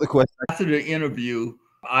let's ask another question. After the interview,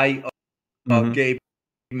 I gave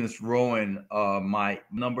Miss Rowan my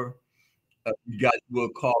number. You guys will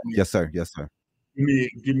call me. Yes, sir. Yes, sir.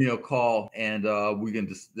 Give me a call, and we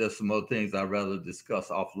can there's some other things I'd rather discuss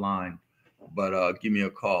offline, but give me a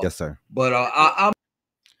call. Yes, sir. But I'll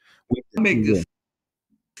make this.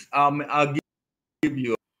 I'll give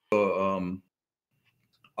you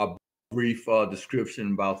a brief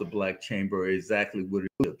description about the Black Chamber, exactly what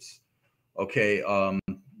it is. Okay,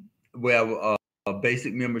 we have a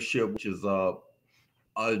basic membership, which is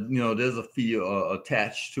there's a fee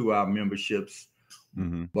attached to our memberships,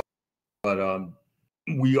 but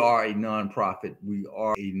we are a nonprofit.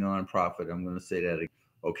 I'm going to say that again.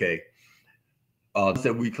 Okay.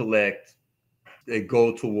 That we collect, they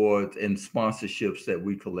go towards, and sponsorships that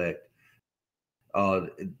we collect,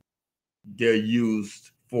 they're used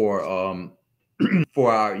for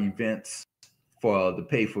for our events, for the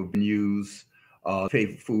pay for venues, pay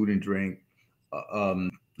for food and drink,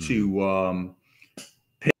 to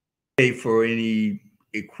pay for any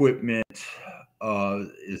equipment,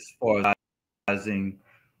 as far as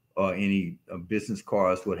any business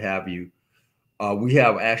cards, what have you. We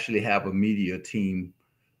actually have a media team,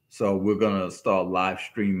 so we're gonna start live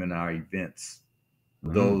streaming our events.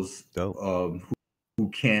 Those who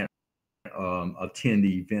can't attend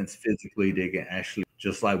the events physically, they can actually,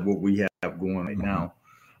 just like what we have going right now,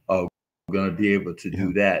 we're gonna be able to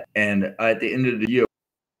do that. And at the end of the year,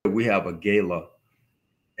 we have a gala,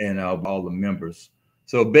 and all the members.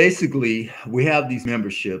 So basically, we have these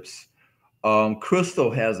memberships. Crystal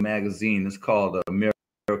has a magazine. It's called the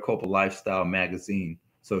Maricopa Lifestyle Magazine.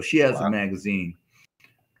 So she has a magazine.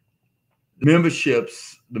 The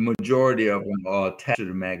memberships, the majority of them are attached to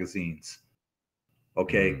the magazines.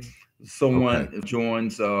 Okay. Someone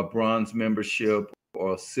joins a bronze membership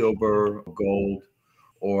or silver, or gold,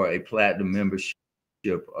 or a platinum membership,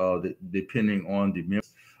 depending on the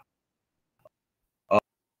membership.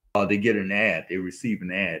 They get an ad. They receive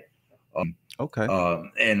an ad.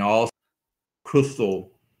 And also,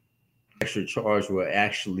 Crystal extra charge will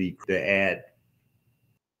actually the ad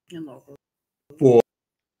and logo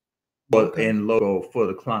and logo for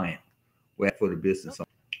the client, for the business.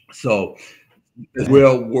 So it's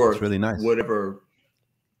well worth really nice. Whatever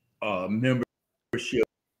membership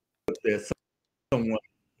that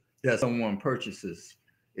someone purchases.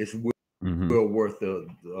 It's well worth the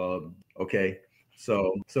okay.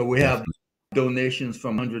 So we have donations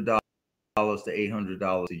from $100 to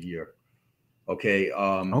 $800 a year. Okay.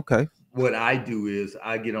 What I do is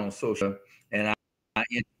I get on social and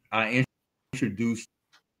I introduce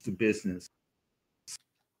the business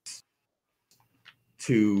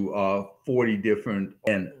to 40 different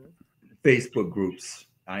and Facebook groups.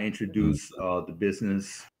 I introduce the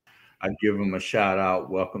business. I give them a shout out.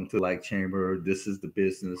 Welcome to Black Chamber. This is the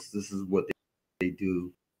business. This is what they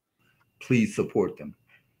do. Please support them.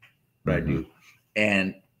 What I do.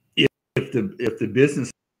 And if the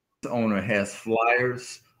business owner has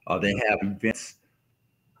flyers, they have events,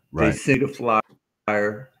 they send a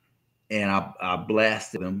flyer, and I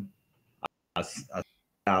blast them. I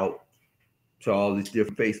out to all these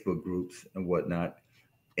different Facebook groups and whatnot.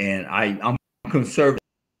 And I'm conservative,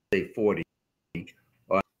 say 40.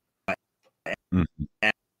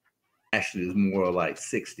 Actually, it's more like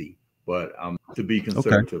 60, but to be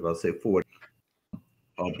conservative, I'll say 40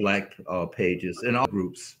 Black pages and all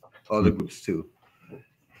groups, other groups too.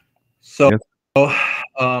 So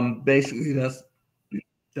basically, that's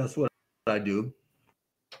what I do,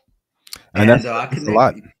 and I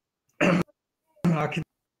connect. I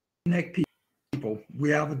connect people. We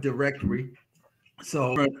have a directory,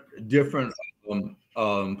 so different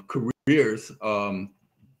careers.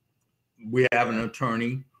 We have an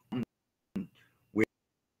attorney. We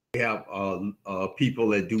have people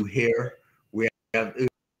that do hair. We have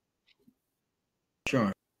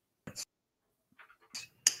insurance.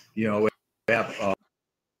 We have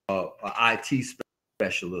an IT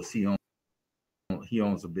specialist. he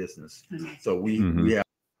owns a business. So we have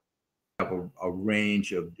a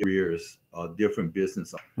range of careers, different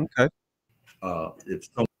business. Okay. If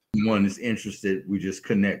someone is interested, we just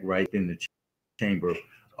connect right in the chamber.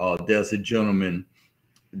 There's a gentleman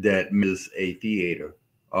that is a theater.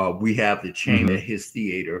 We have the chamber at his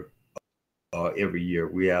theater every year.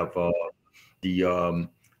 We have the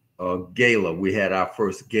gala. We had our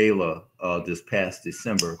first gala this past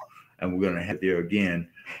December, and we're going to have there again.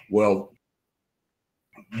 Well,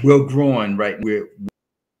 we're growing, right? We've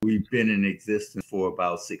been in existence for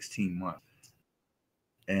about 16 months.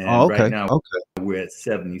 And right now we're at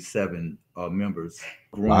 77 members,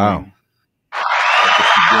 growing. Wow.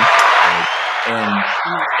 And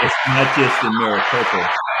it's not just in Maricopa.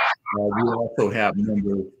 We also have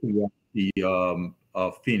members throughout the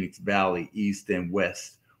Phoenix Valley, East and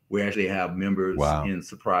West. We actually have members in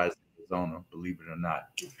Surprise, Arizona, believe it or not.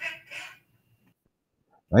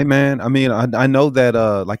 Hey man, I mean, I know that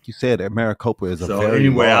like you said, Maricopa is a very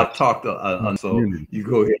anyway, large I've talked so you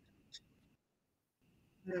go ahead.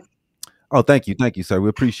 Oh, thank you, sir. We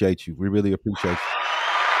appreciate you. We really appreciate you.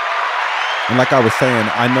 And like I was saying,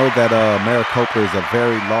 I know that Maricopa is a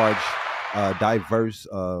very large, diverse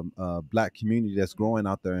Black community that's growing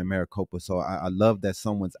out there in Maricopa. So I love that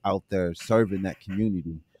someone's out there serving that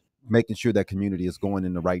community, making sure that community is going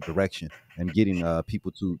in the right direction and getting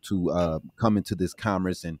people to come into this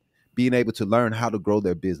commerce and being able to learn how to grow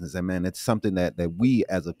their business. And man, it's something that we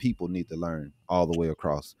as a people need to learn all the way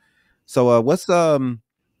across. So what's your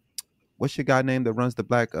guy name that runs the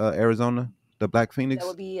Black Arizona, the Black Phoenix? That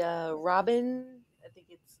would be Robin. I think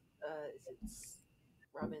it's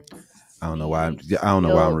Robin. I don't know why. I'm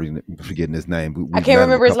forgetting his name. I can't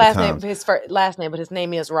remember his last name. His last name, but his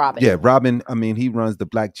name is Robin. Yeah, Robin. I mean, he runs the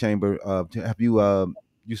Black Chamber. Have you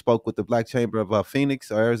you spoke with the Black Chamber of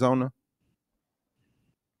Phoenix or Arizona?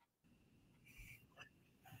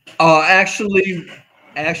 Actually,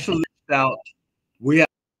 out. We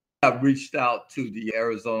have reached out to the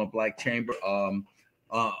Arizona Black Chamber. For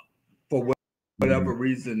whatever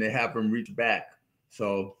reason, they haven't reached back.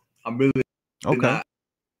 So I'm really not.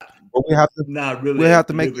 But we have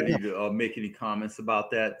to make any comments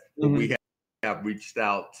about that. But we have reached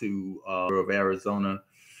out to of Arizona.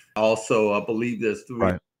 Also, I believe there's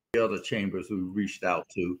 3 other chambers we reached out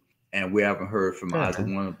to, and we haven't heard from either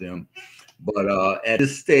one of them. But at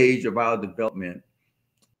this stage of our development,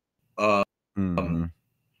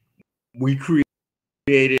 we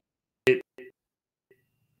created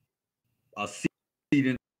a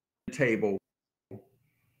seating table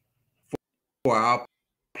for our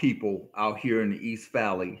people out here in the East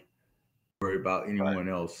Valley. Worry about anyone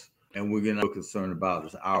else, and we're gonna be concerned about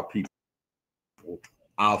is our people,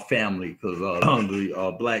 our family, because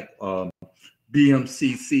the Black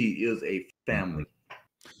BMCC is a family.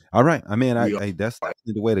 All right. I mean, that's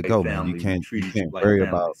the way to go, man. You can't worry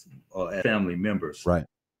about family members. Right.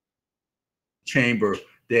 Chamber,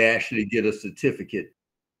 they actually get a certificate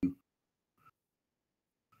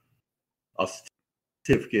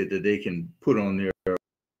that they can put on their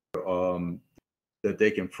that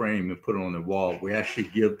they can frame and put on the wall. We actually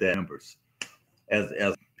give that members. As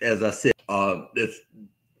I said, it's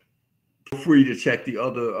free to check the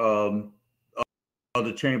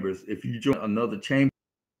other chambers. If you join another chamber,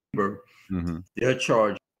 they'll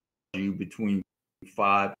charge you between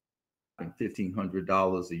 $500 and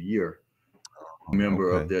 $1,500 a year. A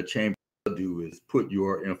member of their chamber do is put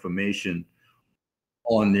your information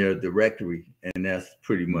on their directory, and that's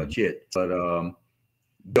pretty much it. But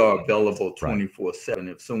they are available 24/7.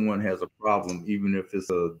 If someone has a problem, even if it's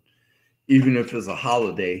a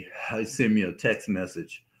holiday, send me a text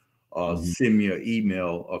message, send me an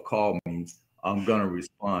email, or call me. I'm gonna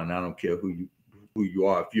respond. I don't care who you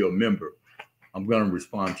are. If you're a member, I'm gonna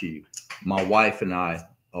respond to you. My wife and I,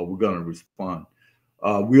 we're gonna respond.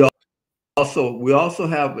 We also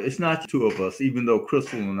have, it's not 2 of us, even though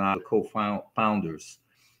Crystal and I are co-founders.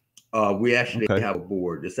 We actually have a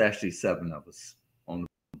board. It's actually 7 of us on the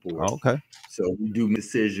board. So we do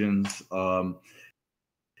decisions, and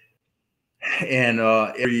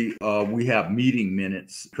we have meeting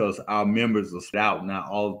minutes because our members are spread out. Not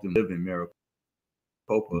all of them live in Maricopa.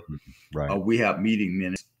 We have meeting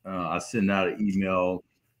minutes. I send out an email,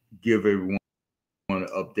 give everyone an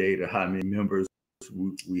update of how many members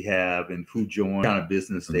we have and who joined, what kind of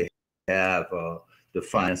business they have, the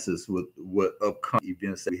finances with what upcoming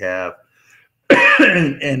events we have,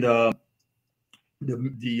 and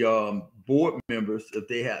the board members, if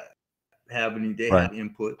they have any, they have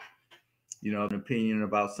input, an opinion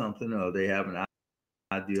about something, or they have an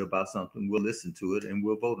idea about something, we'll listen to it and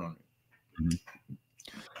we'll vote on it.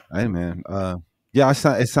 Hey man, Yeah,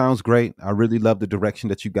 it sounds great. I really love the direction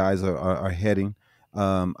that you guys are heading.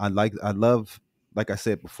 I love, like I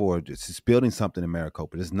said before, just building something in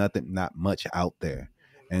Maricopa. There's not much out there,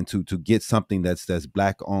 and to get something that's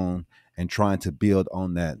black owned and trying to build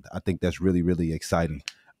on that, I think that's really really exciting.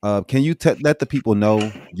 Can you let the people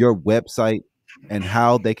know your website and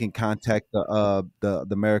how they can contact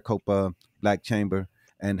the Maricopa Black Chamber,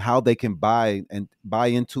 and how they can buy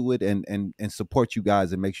into it and support you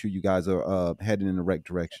guys and make sure you guys are heading in the right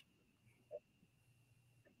direction?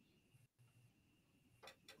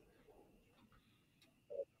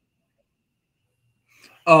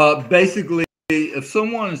 Basically, if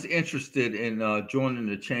someone is interested in joining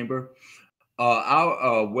the chamber,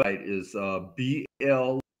 our website is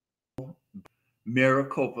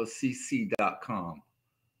blmaricopa.cc.com.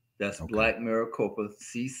 That's Okay.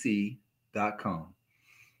 blackmaricopacc.com.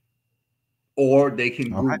 Or they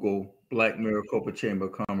can All right. Google Black Maricopa Chamber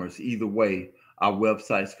of Commerce. Either way, our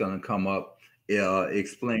website's going to come up. It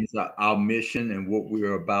explains our mission and what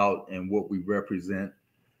we're about and what we represent.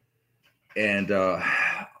 And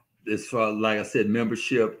as far, like I said,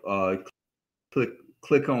 membership,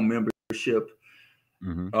 click on membership.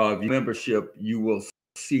 Membership, you will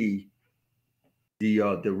see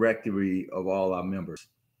the directory of all our members.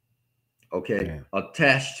 Okay. Yeah.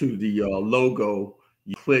 Attached to the logo,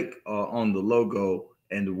 you click on the logo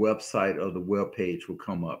and the website of the web page will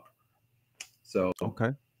come up. So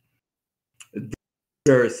okay,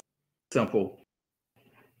 very simple.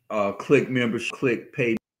 Click membership, click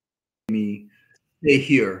pay me, pay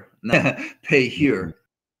here, pay here,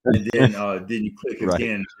 and then you click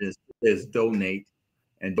again. There's donate,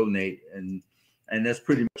 and that's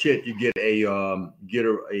pretty much it. You get a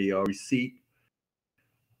receipt.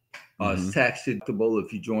 It's tax deductible.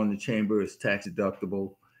 If you join the chamber, it's tax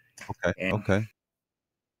deductible. Okay. And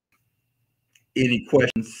Any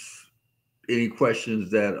questions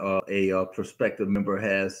that a prospective member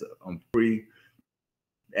has, I'm free.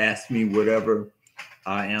 Ask me whatever.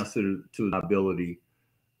 I answer to my ability,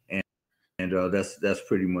 and that's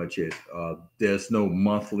pretty much it. There's no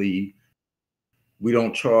monthly. We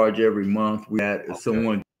don't charge every month. If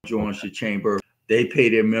someone joins the chamber, they pay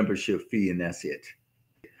their membership fee, and that's it.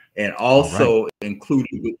 And also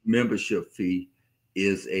included with membership fee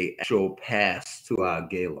is a actual pass to our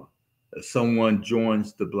gala. If someone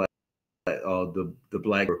joins the Black, they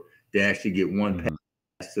actually get one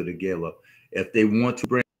pass to the gala. If they want to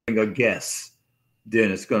bring a guest,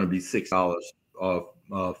 then it's going to be $6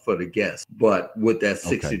 for the guest. But with that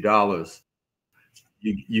 $60,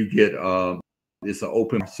 you get it's an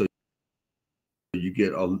open, so you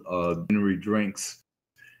get dinner drinks.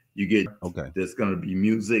 You get there's going to be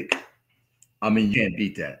music. I mean, you can't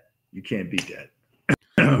beat that. You can't beat that.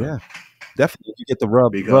 Yeah, definitely. You get to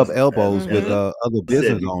rub elbows with other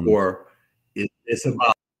business owners. It's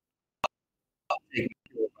about taking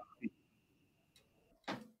care of people.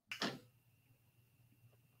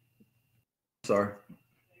 Sorry.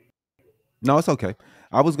 No, it's okay.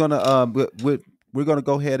 I was gonna we're gonna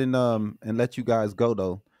go ahead and let you guys go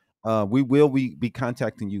though. We will be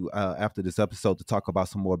contacting you after this episode to talk about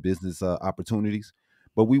some more business opportunities.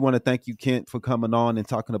 But we want to thank you, Kent, for coming on and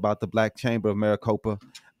talking about the Black Chamber of Maricopa.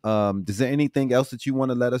 Is there anything else that you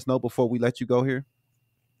want to let us know before we let you go here?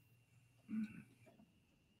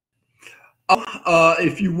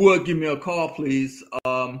 If you would give me a call, please.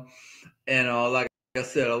 And like I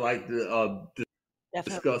said, I'd like to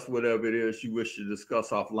discuss whatever it is you wish to discuss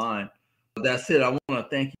offline. That's it. I want to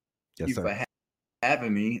thank you for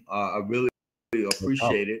having me. I really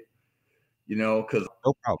appreciate it. You know, because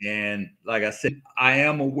and like I said, I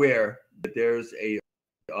am aware that there's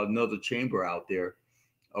another chamber out there.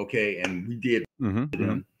 Okay, and we did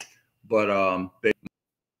them, but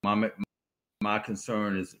my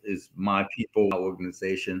concern is my people, my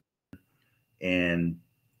organization, and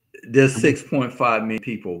there's 6.5 million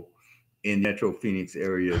people in the Metro Phoenix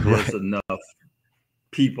area. There's enough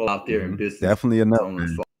people out there in business. Definitely enough.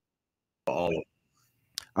 For all of them.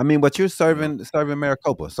 I mean, but you're serving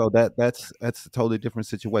Maricopa, so that's a totally different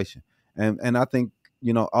situation. And I think,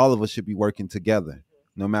 you know, all of us should be working together,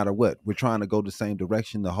 no matter what. We're trying to go the same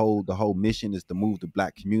direction. The whole mission is to move the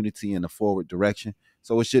Black community in a forward direction.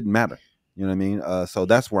 So it shouldn't matter. You know what I mean? So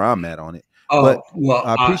that's where I'm at on it. Oh, but well,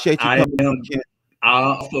 I appreciate you coming.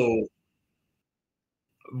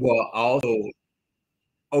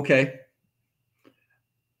 Okay.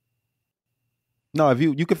 No, if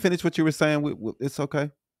you can finish what you were saying, it's okay.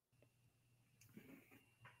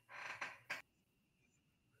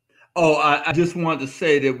 Oh, I just wanted to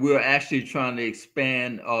say that we're actually trying to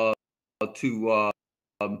expand to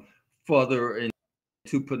further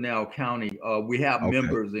into Pinal County. We have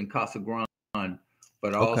members in Casa Grande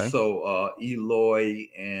but also Eloy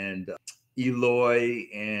and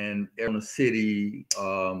Arizona City,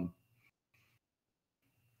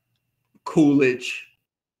 Coolidge.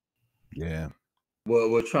 Yeah. Well,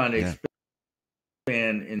 we're trying to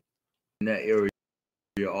expand in that area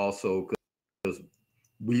also, because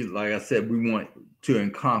we, like I said, we want to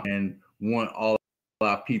encompass and want all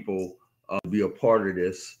our people to be a part of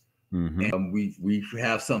this. And we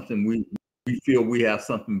have something, we feel we have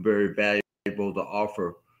something very valuable to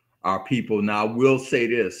offer our people. Now, I will say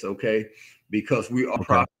this, okay, because we are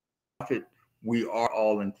profit, we are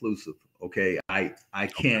all inclusive. Okay, I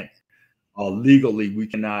can't legally, we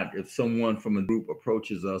cannot, if someone from a group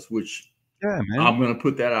approaches us, which I'm going to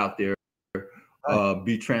put that out there,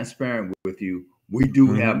 be transparent with you. We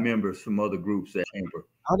do have members from other groups at chamber.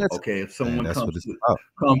 Okay, if someone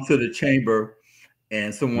comes to the chamber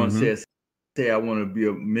and someone says, "Hey, I want to be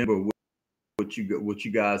a member with what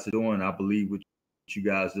you guys are doing. I believe what you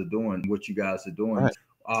guys are doing.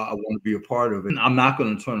 I want to be a part of it." I'm not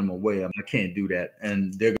going to turn them away. I can't do that,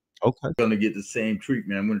 and they're going to get the same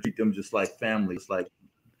treatment. I'm going to treat them just like family, just like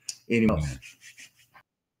anyone else.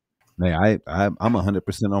 Man, I'm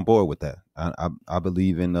 100% on board with that. I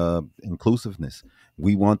believe in inclusiveness.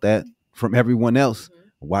 We want that from everyone else.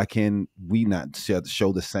 Why can we not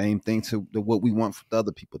show the same thing to what we want for the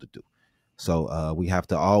other people to do? So we have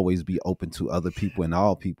to always be open to other people and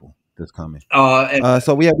all people that's coming.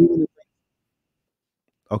 So we have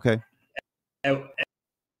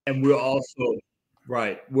and we're also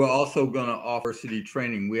we're also going to offer diversity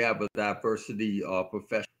training. We have a diversity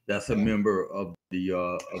professional that's a member of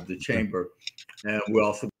the chamber, and we're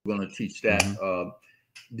also going to teach that.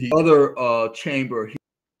 The other chamber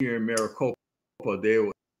here in Maricopa, they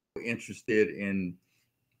were interested in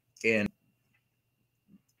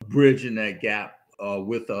bridging that gap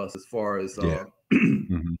with us as far as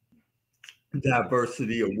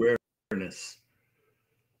diversity awareness.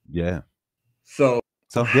 Yeah. So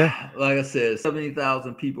like I said,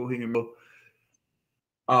 70,000 people here.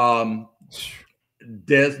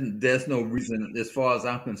 There's no reason, as far as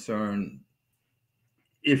I'm concerned,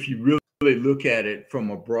 if you really look at it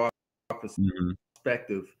from a broad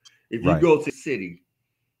perspective, if you go to a city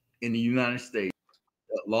in the United States,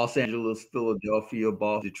 Los Angeles, Philadelphia,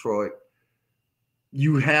 Boston, Detroit,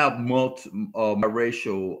 you have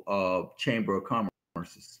multi-racial chamber of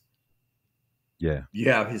commerces. Yeah.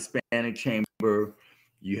 You have Hispanic chamber,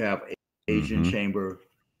 you have Asian chamber,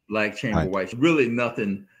 Black chamber, white. Really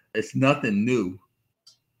nothing. It's nothing new.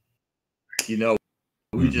 You know,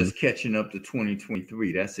 we're just catching up to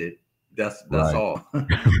 2023. That's it. That's all.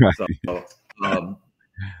 So,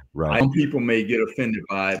 some people may get offended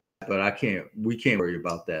by it, but we can't worry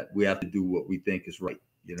about that. We have to do what we think is right,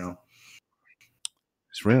 you know.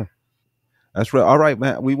 It's real. That's real. All right,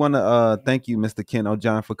 man. We want to thank you, Mr. Ken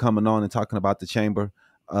O'John, for coming on and talking about the chamber.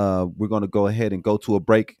 We're going to go ahead and go to a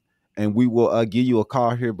break, and we will give you a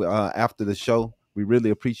call here after the show. We really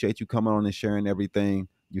appreciate you coming on and sharing everything.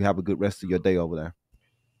 You have a good rest of your day over there.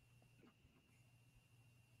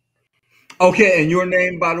 Okay, and your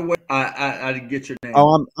name, by the way, I didn't get your name.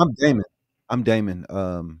 Oh, I'm Damon. I'm Damon.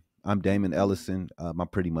 I'm Damon Ellison. I'm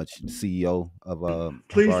pretty much the CEO of.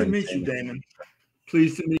 Pleased to meet you, Damon.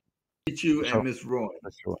 Pleased to meet you and Miss Roy.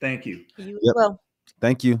 Thank you. You as well.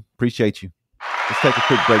 Thank you. Appreciate you. Let's take a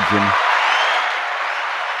quick break, Jimmy.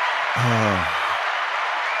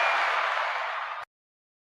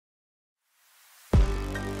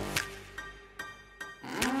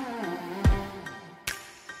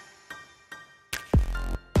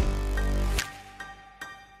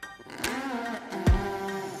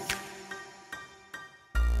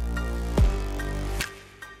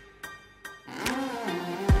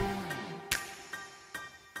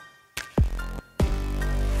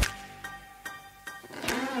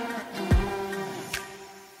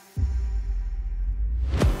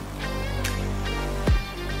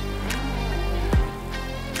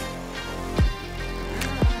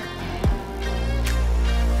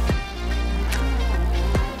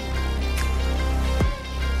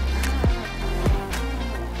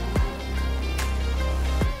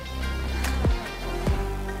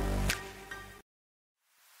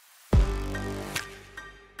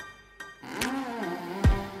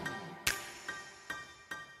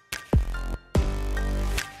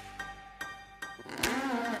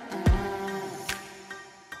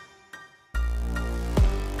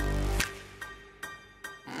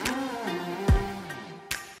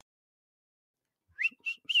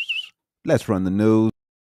 Let's run the news.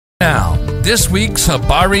 Now, this week's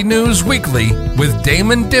Habari News Weekly with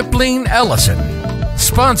Damon Dipling Ellison.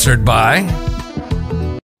 Sponsored by...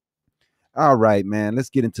 All right, man. Let's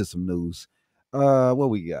get into some news. What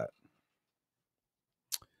we got?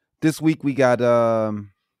 This week we got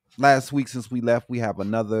last week since we left, we have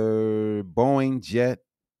another Boeing jet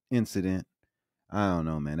incident. I don't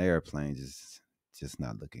know, man. The airplane just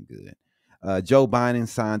not looking good. Joe Biden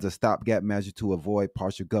signs a stopgap measure to avoid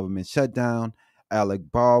partial government shutdown. Alec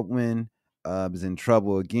Baldwin is in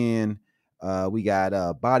trouble again. We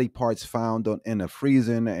got body parts found in a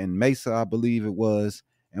freezer in Mesa, I believe it was.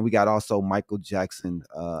 And we got also Michael Jackson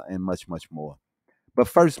and much, much more. But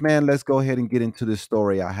first, man, let's go ahead and get into this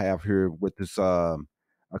story I have here with this.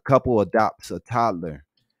 A couple adopts a toddler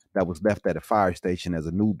that was left at a fire station as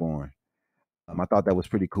a newborn. I thought that was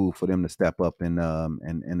pretty cool for them to step up and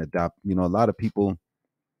adopt. You know, a lot of people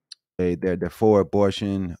they're for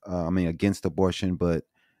abortion. Against abortion, but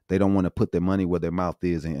they don't want to put their money where their mouth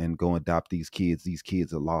is and go adopt these kids. These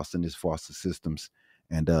kids are lost in these foster systems,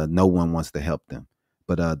 and no one wants to help them.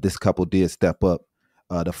 But this couple did step up.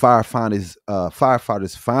 The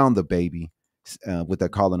firefighters found the baby, what they're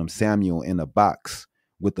calling him Samuel, in a box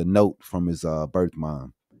with a note from his birth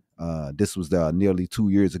mom. This was nearly 2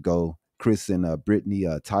 years ago. Chris and Brittany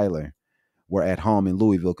Tyler were at home in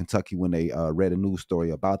Louisville, Kentucky, when they read a news story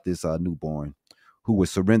about this newborn who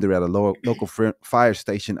was surrendered at a local fire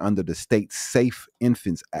station under the state's Safe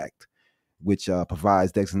Infants Act, which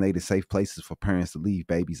provides designated safe places for parents to leave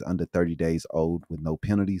babies under 30 days old with no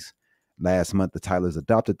penalties. Last month, the Tylers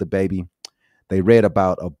adopted the baby. They read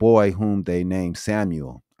about a boy whom they named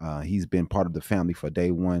Samuel. He's been part of the family for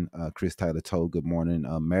day one. Chris Tyler told Good Morning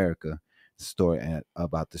America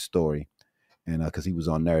about the story, and because he was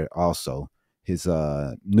on there also. His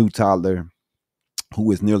new toddler,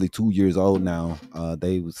 who is nearly 2 years old now,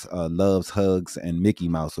 loves hugs and Mickey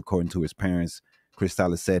Mouse, according to his parents. Chris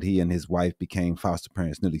Tyler said he and his wife became foster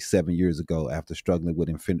parents nearly 7 years ago after struggling with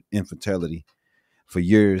infertility for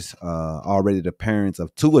years. Already the parents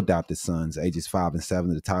of two adopted sons, ages 5 and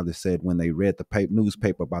 7. The Tyler said when they read the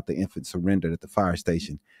newspaper about the infant surrendered at the fire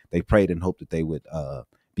station, they prayed and hoped that they would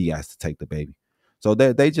be asked to take the baby. So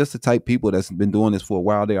they just the type people that's been doing this for a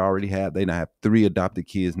while. They now have 3 adopted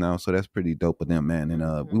kids now. So that's pretty dope of them, man.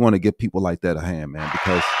 And we want to give people like that a hand, man,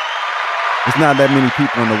 because it's not that many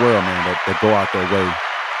people in the world, man, that go out their way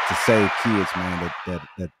to save kids, man,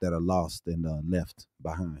 that are lost and left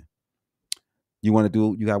behind. You want to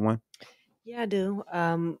do? You got one? Yeah, I do.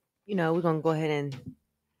 We're gonna go ahead and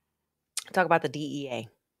talk about the DEA.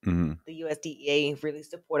 Mm-hmm. The U.S. DEA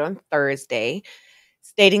released a report on Thursday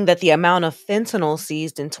stating that the amount of fentanyl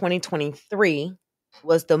seized in 2023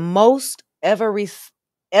 was the most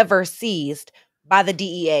ever seized by the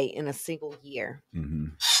DEA in a single year. Mm-hmm.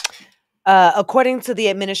 According to the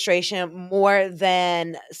administration, more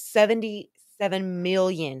than 77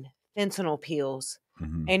 million fentanyl pills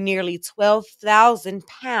and nearly 12,000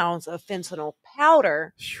 pounds of fentanyl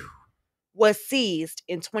powder was seized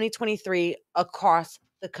in 2023 across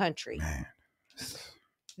the country. Man.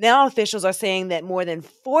 Now officials are saying that more than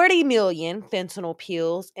 40 million fentanyl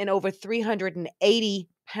pills and over 380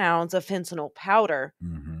 pounds of fentanyl powder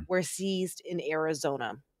were seized in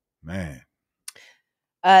Arizona. Man.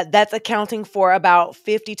 That's accounting for about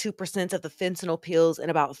 52% of the fentanyl pills and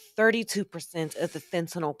about 32% of the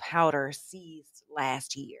fentanyl powder seized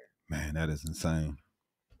last year. Man, that is insane.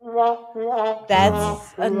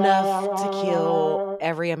 That's enough to kill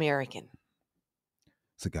every American.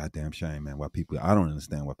 It's a goddamn shame, man. I don't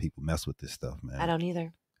understand why people mess with this stuff, man. I don't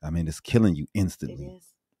either. I mean, it's killing you instantly. It is.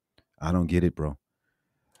 I don't get it, bro.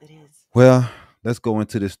 It is. Well, let's go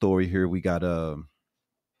into this story here. We got the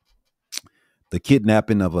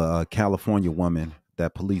kidnapping of a California woman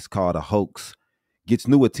that police called a hoax gets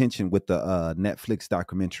new attention with the Netflix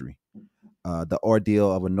documentary. The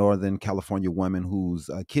ordeal of a Northern California woman whose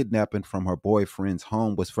kidnapping from her boyfriend's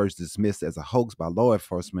home was first dismissed as a hoax by law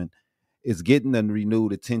enforcement is getting a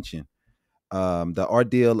renewed attention. The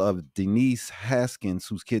ordeal of Denise Haskins,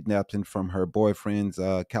 whose kidnapping from her boyfriend's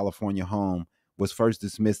California home was first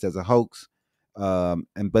dismissed as a hoax.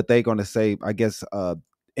 But they're going to say, I guess,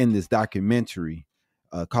 in this documentary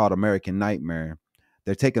called American Nightmare,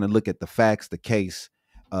 they're taking a look at the facts, the case.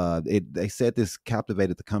 They said this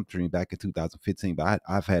captivated the country back in 2015, but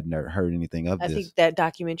I've never heard anything of this. I think that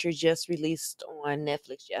documentary just released on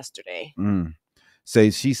Netflix yesterday.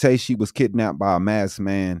 She says she was kidnapped by a masked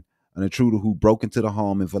man, an intruder who broke into the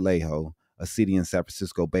home in Vallejo, a city in San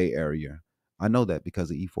Francisco Bay Area. I know that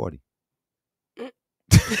because of E40.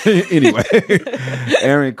 Anyway,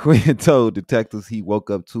 Aaron Quinn told detectives he woke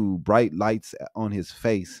up to bright lights on his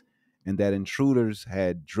face and that intruders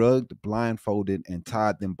had drugged, blindfolded, and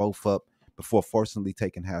tied them both up before forcibly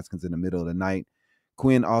taking Haskins in the middle of the night.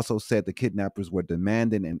 Quinn also said the kidnappers were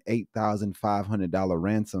demanding an $8,500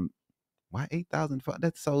 ransom Why 8,000?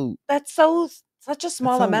 That's so such a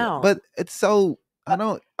small amount. But it's so I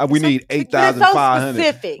don't. We so, need 8,500. So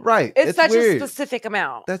specific, right? It's such weird. a specific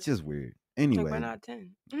amount. That's just weird. Anyway, like, why not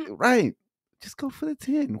 10? Right? Just go for the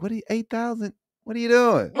 10. What are you 8,000? What are you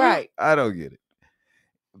doing? Right. I don't get it.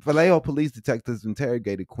 Vallejo police detectives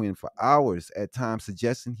interrogated Quinn for hours, at times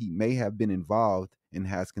suggesting he may have been involved in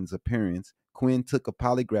Haskins' appearance. Quinn took a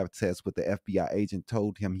polygraph test, but the FBI agent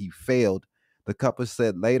told him he failed. The couple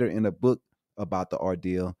said later in a book about the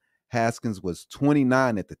ordeal, Haskins was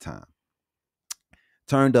 29 at the time.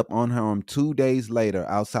 Turned up unharmed 2 days later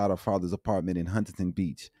outside her father's apartment in Huntington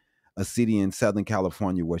Beach, a city in Southern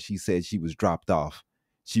California where she said she was dropped off.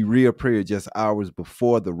 She reappeared just hours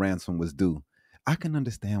before the ransom was due. I can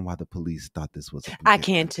understand why the police thought this was I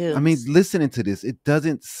can too. I mean, listening to this, it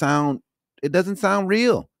doesn't sound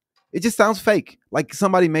real. It just sounds fake. Like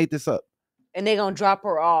somebody made this up. And they're gonna drop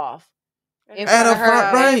her off in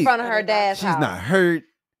At front of her dad's house. She's not hurt,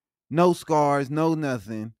 no scars, no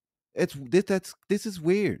nothing. This is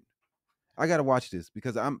weird. I gotta watch this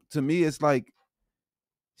because to me it's like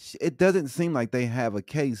it doesn't seem like they have a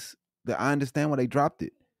case that I understand why they dropped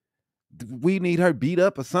it. We need her beat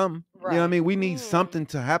up or something. Right. You know what I mean? We need something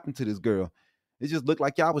to happen to this girl. It just looked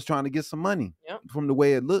like y'all was trying to get some money from the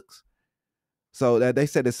way it looks. So that they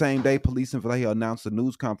said the same day, police in Vallejo announced a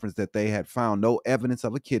news conference that they had found no evidence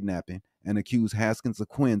of a kidnapping and accused Haskins and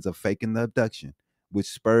Quinn of faking the abduction, which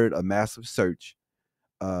spurred a massive search.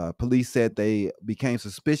 Police said they became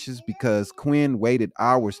suspicious because Quinn waited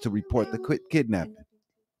hours to report the kidnapping.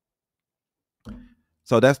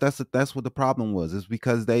 So that's what the problem was. It's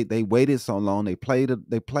because they waited so long. They played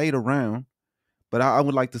around. But I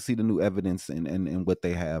would like to see the new evidence and what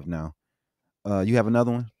they have now. You have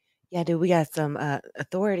another one? Yeah, dude. We got some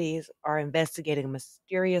authorities are investigating a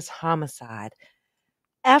mysterious homicide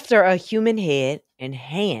after a human head and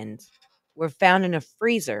hands were found in a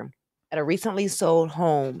freezer at a recently sold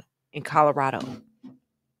home in Colorado.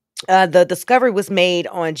 The discovery was made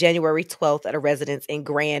on January 12th at a residence in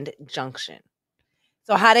Grand Junction.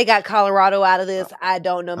 So how they got Colorado out of this, I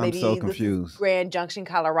don't know. Maybe I'm so confused. Grand Junction,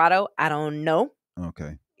 Colorado. I don't know.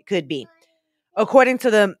 Okay. It could be. According to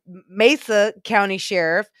the Mesa County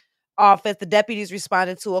Sheriff Office, the deputies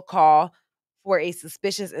responded to a call for a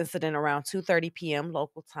suspicious incident around 2:30 p.m.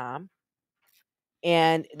 local time.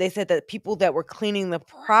 And they said that people that were cleaning the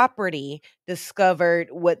property discovered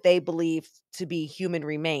what they believed to be human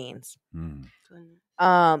remains.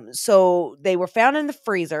 So they were found in the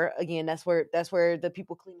freezer. Again, that's where the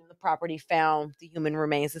people cleaning the property found the human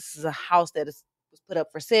remains. This is a house that was put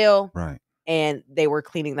up for sale. Right. And they were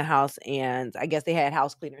cleaning the house, and I guess they had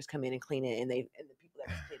house cleaners come in and clean it, and the people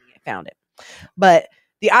that was cleaning it found it. But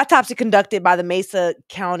the autopsy conducted by the Mesa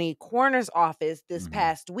County Coroner's Office this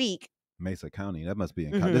past week. Mesa County, that must be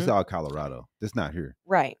in this is all Colorado. This not here.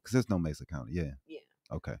 Right. Because there's no Mesa County. Yeah.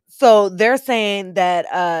 Okay. So they're saying that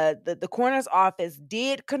the coroner's office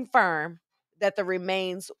did confirm that the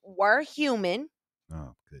remains were human.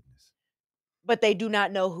 Oh, goodness. But they do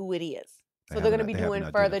not know who it is. So they're going to be doing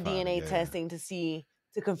further DNA testing to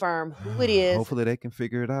confirm who it is. Hopefully they can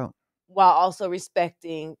figure it out. While also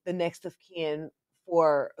respecting the next of kin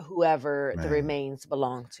for whoever the remains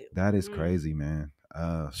belong to. That is crazy, man.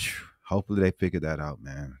 Hopefully they figure that out,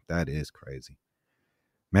 man. That is crazy.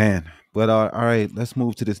 Man, but all right, let's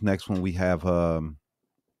move to this next one. We have a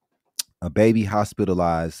baby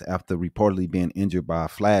hospitalized after reportedly being injured by a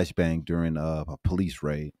flashbang during a police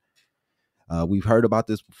raid. We've heard about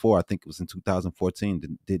this before. I think it was in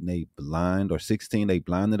 2014. Didn't they blind or 16? They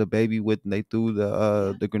blinded a baby when they threw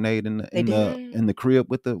the grenade in the crib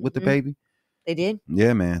with the baby. They did.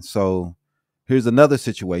 Yeah, man. So here's another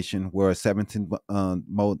situation where a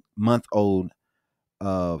 17-month-old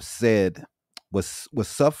said was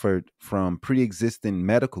suffered from pre-existing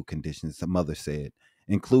medical conditions. The mother said,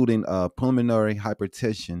 including pulmonary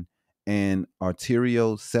hypertension and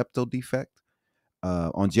arterial septal defect.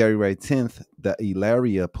 On January 10th, the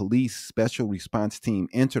Elaria Police Special Response Team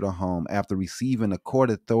entered a home after receiving a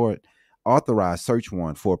court-authorized search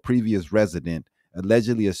warrant for a previous resident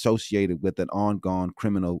allegedly associated with an ongoing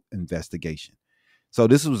criminal investigation. So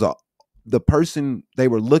this was the person they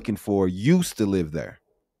were looking for used to live there.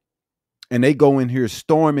 And they go in here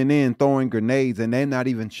storming in, throwing grenades, and they're not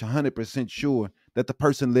even 100% sure that the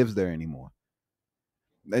person lives there anymore.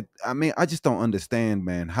 I mean, I just don't understand,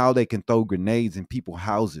 man, how they can throw grenades in people's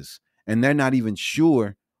houses and they're not even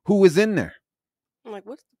sure who is in there. I'm like,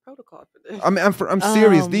 what's the protocol for this? I mean, I'm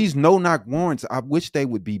serious. These no-knock warrants, I wish they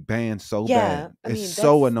would be banned so bad. It's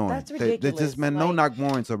so annoying. That's ridiculous. No-knock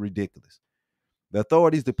warrants are ridiculous. The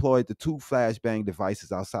authorities deployed the 2 flashbang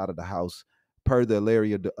devices outside of the house, Per the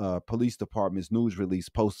Elyria Police Department's news release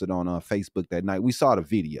posted on Facebook that night. We saw the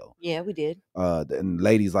video. Yeah, we did. And the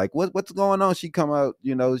lady's like, what's going on? She come out,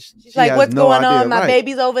 she's like, what's going on? My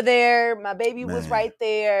baby's over there. My baby was right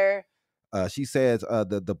there. She says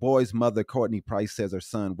the boy's mother, Courtney Price, says her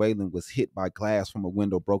son Waylon was hit by glass from a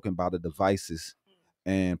window broken by the devices.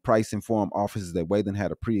 And Price informed officers that Waylon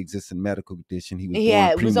had a pre-existing medical condition. He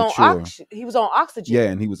was born premature. He was on oxygen. Yeah,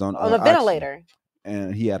 and he was on a ventilator.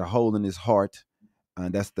 And he had a hole in his heart.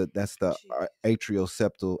 And that's the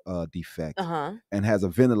atrial defect. And has a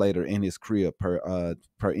ventilator in his crib per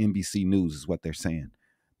NBC News is what they're saying.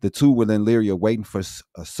 The two were in Elyria waiting for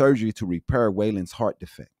a surgery to repair Waylon's heart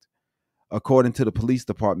defect. According to the police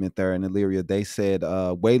department there in Elyria, they said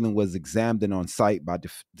Waylon was examined on site by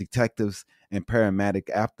detectives and paramedic.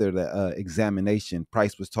 After the examination,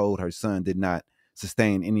 Price was told her son did not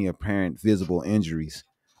sustain any apparent visible injuries.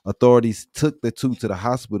 Authorities took the two to the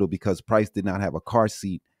hospital because Price did not have a car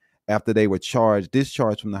seat. After they were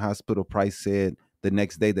discharged from the hospital, Price said the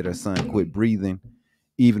next day that her son quit breathing.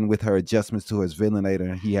 Even with her adjustments to his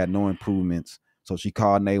ventilator, he had no improvements. So she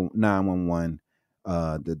called 911.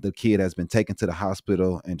 The kid has been taken to the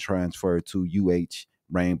hospital and transferred to UH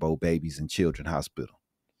Rainbow Babies and Children Hospital.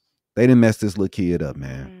 They didn't mess this little kid up,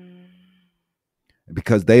 man.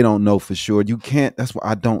 Because they don't know for sure. You can't. That's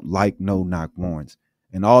why I don't like no-knock warrants.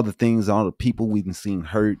 And all the things, all the people we've seen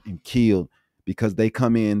hurt and killed because they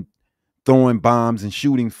come in throwing bombs and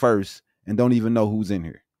shooting first and don't even know who's in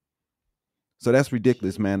here. So that's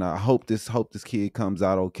ridiculous, man. I hope this kid comes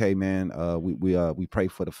out okay, man. We pray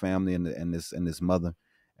for the family and this mother,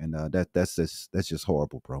 and that's just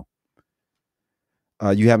horrible, bro.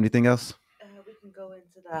 You have anything else? We can go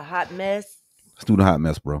into the hot mess. Let's do the hot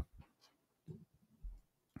mess, bro.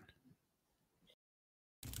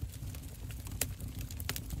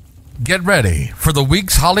 Get ready for the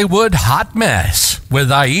week's Hollywood hot mess with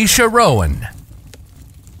Aisha Rowan.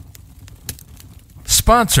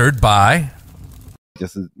 Sponsored by.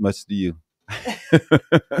 Just as much to you.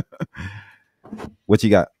 What you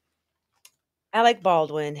got? Alec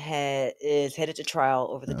Baldwin is headed to trial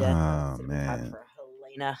over the death of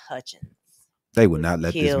Helena Hutchins. They would not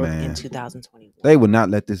let this man in 2021. They would not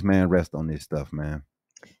let this man rest on this stuff, man.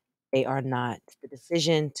 They are not. The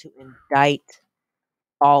decision to indict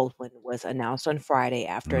Baldwin was announced on Friday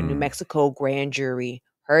after a New Mexico grand jury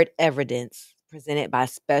heard evidence presented by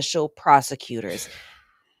special prosecutors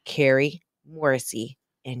Carrie Morrissey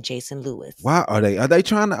and Jason Lewis. Why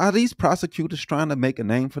are these prosecutors trying to make a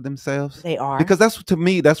name for themselves? They are. Because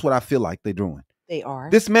that's what I feel like they're doing. They are.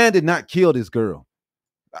 This man did not kill this girl.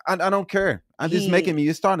 I don't care.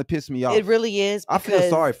 It's starting to piss me off. It really is. I feel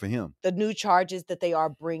sorry for him. The new charges that they are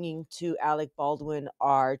bringing to Alec Baldwin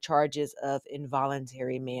are charges of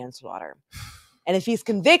involuntary manslaughter. And if he's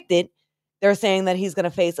convicted, they're saying that he's going to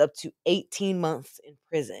face up to 18 months in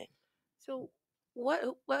prison. So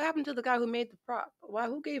what happened to the guy who made the prop?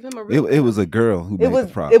 Who gave him a real prop? It was a girl who made the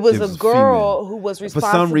prop. It was a girl who was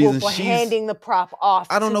responsible for some reason, handing the prop off.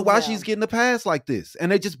 I don't know why she's getting a pass like this.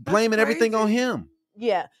 And they're just blaming everything on him.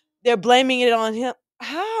 Yeah. They're blaming it on him.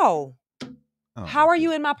 How? How are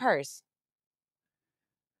you in my purse?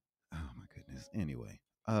 Oh my goodness. Anyway,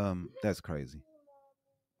 that's crazy.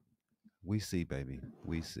 We see, baby.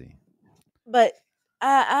 We see. But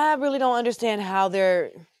I really don't understand how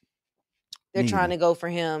they're trying to go for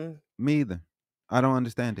him. Me either. I don't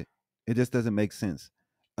understand it. It just doesn't make sense.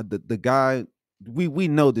 The guy, we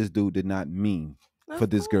know this dude did not mean for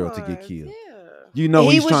this girl to get killed. Yeah. You know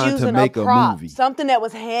he's trying to make a movie. Something that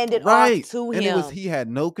was handed off to him. And he had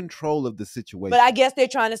no control of the situation. But I guess they're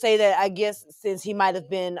trying to say that since he might have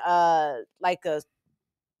been like a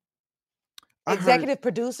executive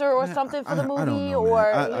producer or something for the movie,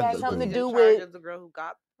 or he had something to do with the girl who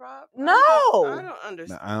got the prop. No, I don't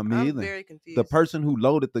understand. I'm very confused. The person who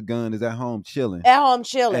loaded the gun is at home chilling,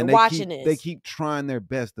 watching it. They keep trying their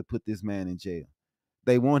best to put this man in jail.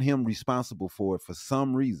 They want him responsible for it for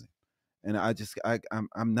some reason. And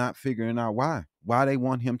I'm not figuring out why they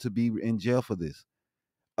want him to be in jail for this.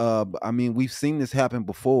 I mean, we've seen this happen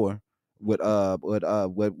before with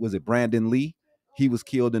what was it, Brandon Lee? He was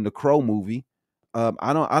killed in the Crow movie.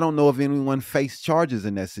 I don't know if anyone faced charges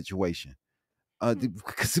in that situation.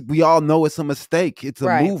 Because we all know it's a mistake. It's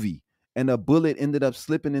a movie, and a bullet ended up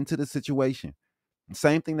slipping into the situation.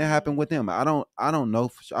 Same thing that happened with him. I don't know.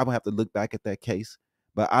 For sure. I would have to look back at that case,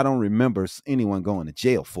 but I don't remember anyone going to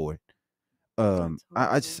jail for it.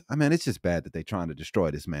 It's just bad that they're trying to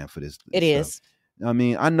destroy this man for this. It is. I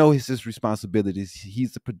mean, I know it's his responsibilities.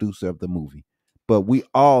 He's the producer of the movie, but we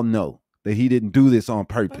all know that he didn't do this on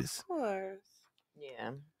purpose. Of course.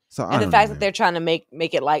 Yeah. So the fact that they're trying to make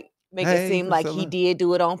it like make it seem like he did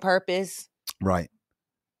do it on purpose. Right.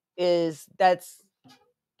 That's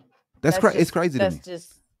crazy. It's crazy to me.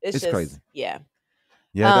 It's just crazy. Yeah.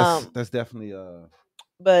 Yeah, that's definitely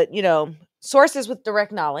But sources with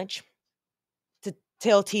direct knowledge to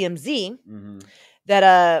tell TMZ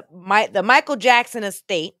that the Michael Jackson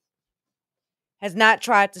estate has not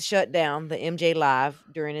tried to shut down the MJ Live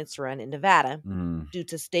during its run in Nevada due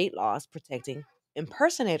to state laws protecting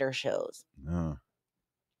impersonator shows.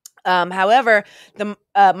 However, the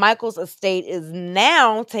Michael's estate is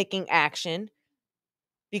now taking action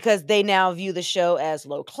because they now view the show as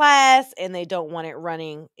low class and they don't want it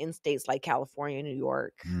running in states like California, New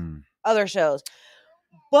York, other shows.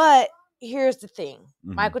 But here's the thing.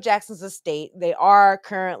 Michael Jackson's estate, they are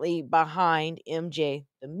currently behind MJ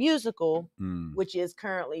the Musical, which is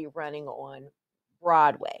currently running on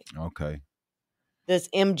Broadway. Okay. This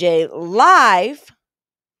MJ Live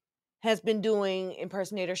has been doing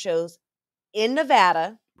impersonator shows in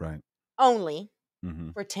Nevada only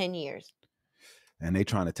for 10 years. And they're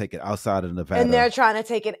trying to take it outside of Nevada. And they're trying to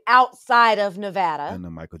take it outside of Nevada. And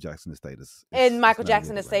the Michael Jackson estate is... And Michael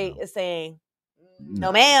Jackson estate is saying,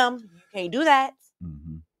 no, ma'am, you can't do that.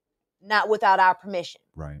 Not without our permission.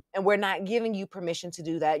 Right. And we're not giving you permission to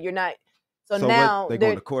do that. You're not... So now... They're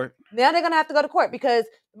going to court? Now they're going to have to go to court because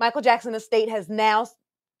Michael Jackson estate has now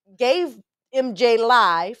gave MJ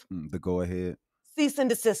Live... the go-ahead. Cease and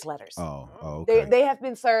desist letters. Oh, okay. They have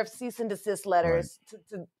been served cease and desist letters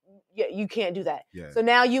to you can't do that. Yeah. So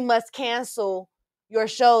now you must cancel your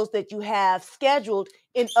shows that you have scheduled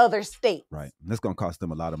in other states. Right. That's going to cost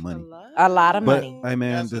them a lot of money. A lot of money. Hey,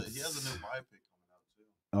 man. He has a new biopic coming out, too.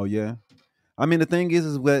 Oh, yeah? I mean, the thing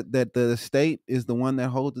is that the state is the one that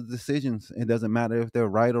holds the decisions. It doesn't matter if they're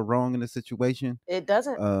right or wrong in the situation. It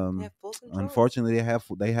doesn't. Unfortunately,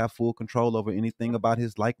 they have full control over anything about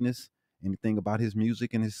his likeness, anything about his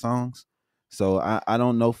music and his songs. So I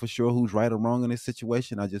don't know for sure who's right or wrong in this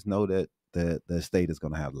situation. I just know that the state is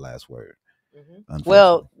going to have the last word.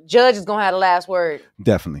 Well, judge is going to have the last word.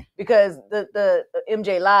 Definitely. Because the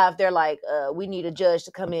MJ Live, they're like, we need a judge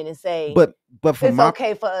to come in and say, but from it's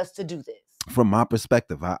okay for us to do this. From my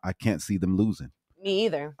perspective, I can't see them losing. Me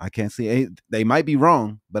either. I can't see they might be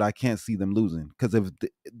wrong, but I can't see them losing because if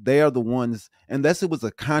they are the ones, unless it was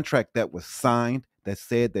a contract that was signed that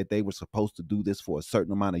said that they were supposed to do this for a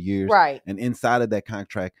certain amount of years, right? And inside of that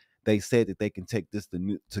contract, they said that they can take this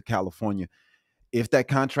to California. If that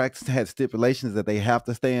contract had stipulations that they have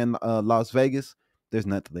to stay in Las Vegas, there's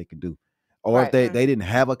nothing they can do. Or if they didn't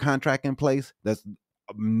have a contract in place, that's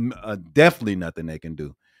definitely nothing they can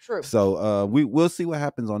do. True. So we'll see what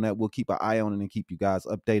happens on that. We'll keep an eye on it and keep you guys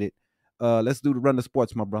updated. Let's do the run of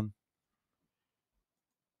sports, my brother.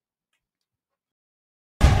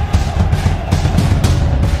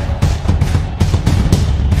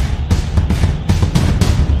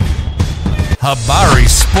 Habari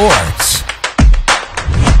Sports.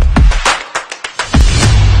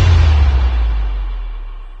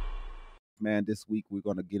 Man, this week we're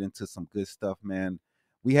going to get into some good stuff, man.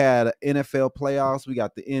 We had NFL playoffs. We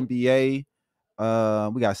got the NBA.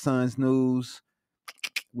 We got Suns news.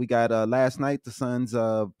 We got last night the Suns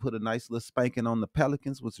put a nice little spanking on the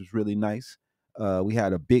Pelicans, which was really nice. We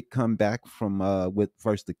had a big comeback from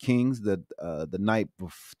versus the Kings the night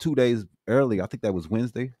 2 days early. I think that was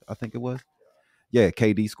Wednesday. I think it was. Yeah,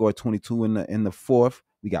 KD scored 22 in the fourth.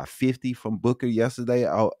 We got 50 from Booker yesterday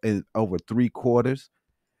over 3 quarters.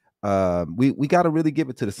 We got to really give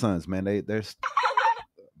it to the Suns, man. They're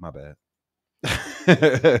my bad.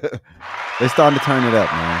 They're starting to turn it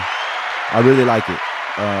up, man. I really like it.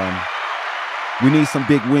 We need some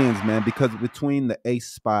big wins, man, because between the 8th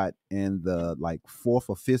spot and the 4th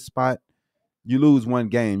or 5th spot, you lose one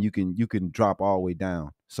game, you can drop all the way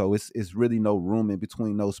down. So it's really no room in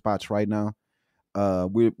between those spots right now.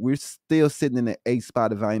 We're still sitting in the 8th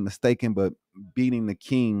spot if I ain't mistaken, but beating the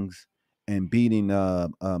Kings and beating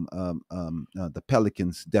the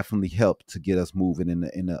Pelicans definitely helped to get us moving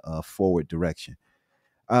in a forward direction.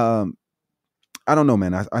 I don't know,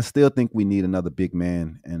 man. I still think we need another big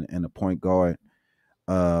man and a point guard.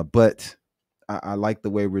 But I like the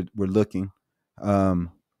way we're looking. And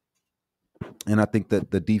I think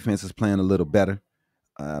that the defense is playing a little better.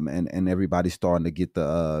 And everybody's starting to get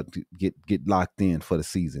locked in for the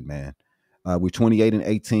season, man. We're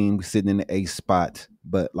 28-18. We're sitting in the 8th spot,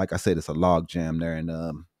 but like I said, it's a log jam there,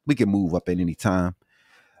 and we can move up at any time.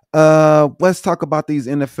 Let's talk about these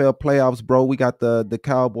NFL playoffs, bro. We got the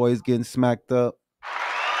Cowboys getting smacked up.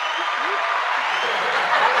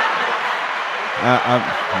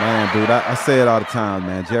 Man, dude, I say it all the time,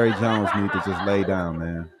 man. Jerry Jones needs to just lay down,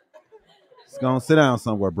 man. Just gonna sit down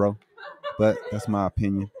somewhere, bro. But that's my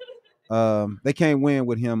opinion. They can't win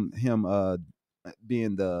with him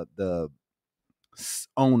being the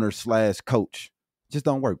owner / coach. Just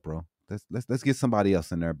don't work, bro. Let's get somebody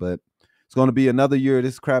else in there. But it's going to be another year of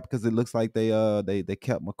this crap because it looks like they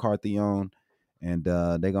kept McCarthy on, and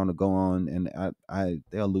they're going to go on, and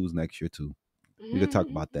they'll lose next year too. We could talk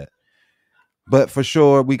about that. But for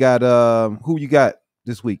sure, we got who you got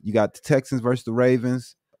this week? You got the Texans versus the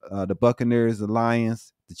Ravens, the Buccaneers, the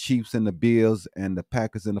Lions, the Chiefs and the Bills, and the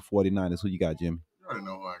Packers and the 49ers. Who you got, Jimmy? You already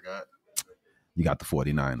know who I got. You got the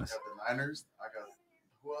 49ers. I got the Niners. I got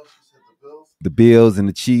who else? You said the Bills? The Bills and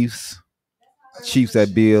the Chiefs. Chiefs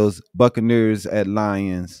at Bills, Buccaneers at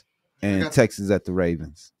Lions, and Texans at the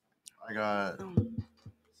Ravens. I got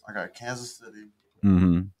Kansas City.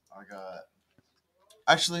 Mm-hmm. I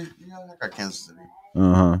got Kansas City.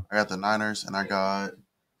 Uh-huh. I got the Niners, and I got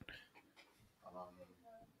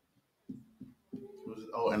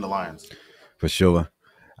and the Lions. For sure.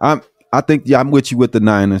 I think I'm with you with the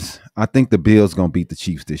Niners. I think the Bills gonna beat the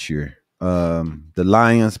Chiefs this year. The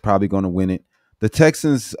Lions probably gonna win it. The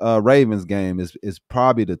Texans Ravens game is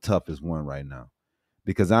probably the toughest one right now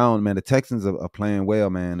because the Texans are playing well,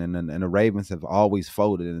 man, and the Ravens have always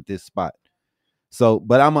folded at this spot. So,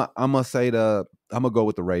 but I'm gonna go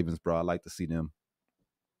with the Ravens, bro. I like to see them,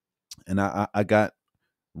 and I got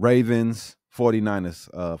Ravens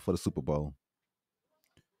 49ers for the Super Bowl.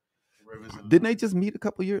 Didn't they just meet a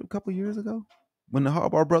couple years ago when the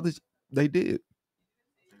Harbaugh brothers they did?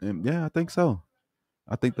 And yeah, I think so.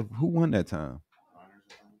 I think who won that time?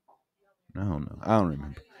 I don't know. I don't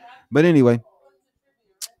remember. But anyway,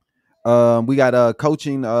 we got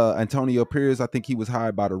coaching Antonio Pierce. I think he was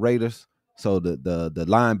hired by the Raiders. So the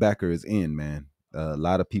linebacker is in, man. A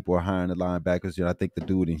lot of people are hiring the linebackers. I think the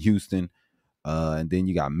dude in Houston, and then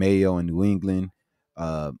you got Mayo in New England.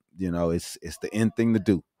 It's the end thing to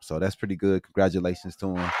do. So that's pretty good. Congratulations to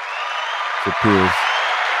him, to Pierce.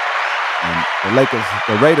 And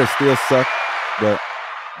the Raiders still suck, but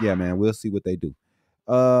yeah, man, we'll see what they do.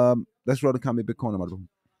 Let's roll the Comic Big Corner, my room.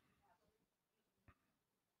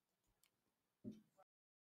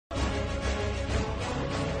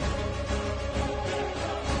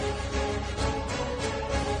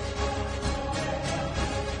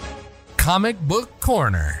 Comic Book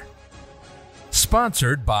Corner,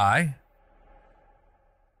 sponsored by.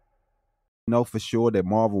 Know for sure that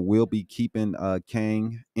Marvel will be keeping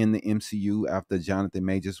Kang in the MCU after Jonathan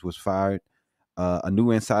Majors was fired. A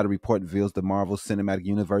new insider report reveals the Marvel Cinematic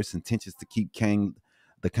Universe intentions to keep Kang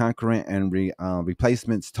the Conqueror and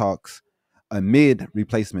replacement talks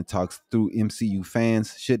through MCU.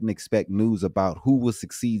 Fans shouldn't expect news about who will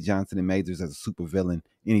succeed Jonathan Majors as a supervillain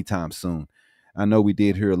anytime soon. I know we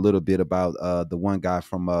did hear a little bit about the one guy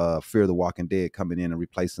from Fear the Walking Dead coming in and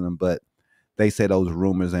replacing him, but they say those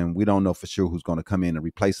rumors, and we don't know for sure who's going to come in and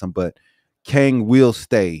replace him. But Kang will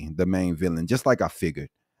stay the main villain, just like I figured.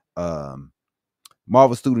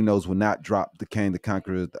 Marvel Studios will not drop the Kang the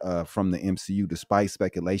Conqueror from the MCU, despite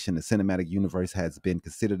speculation. The cinematic universe has been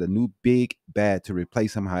considered a new big bad to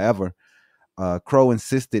replace him. However, Crow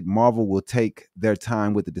insisted Marvel will take their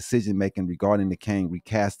time with the decision-making regarding the Kang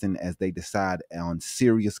recasting as they decide on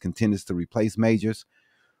serious contenders to replace Majors,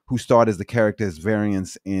 who starred as the character as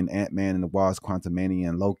variants in Ant-Man and the Wasp, Quantumania,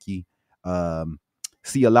 and Loki.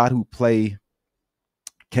 See a lot who play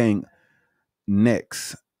Kang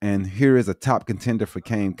next. And here is a top contender for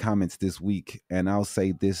Kang comments this week. And I'll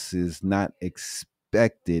say this is not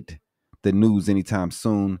expected the news anytime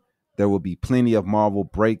soon. There will be plenty of Marvel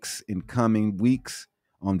breaks in coming weeks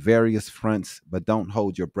on various fronts, but don't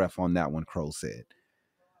hold your breath on that one, Crow said.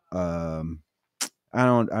 I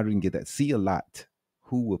didn't get that. See a lot.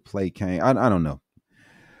 Who will play Kang? I don't know.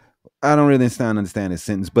 I don't really understand this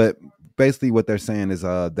sentence, but basically what they're saying is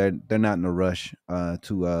they're not in a rush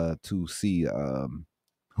to see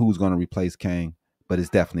who's going to replace Kang, but it's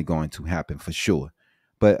definitely going to happen for sure.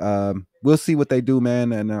 But we'll see what they do,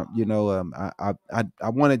 man. And I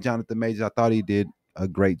wanted Jonathan Majors. I thought he did a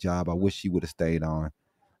great job. I wish he would have stayed on,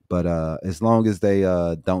 but as long as they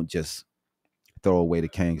don't just throw away the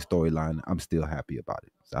Kang storyline, I'm still happy about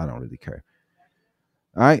it. So I don't really care.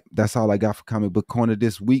 All right, that's all I got for Comic Book Corner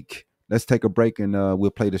this week. Let's take a break and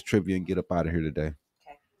we'll play this trivia and get up out of here today.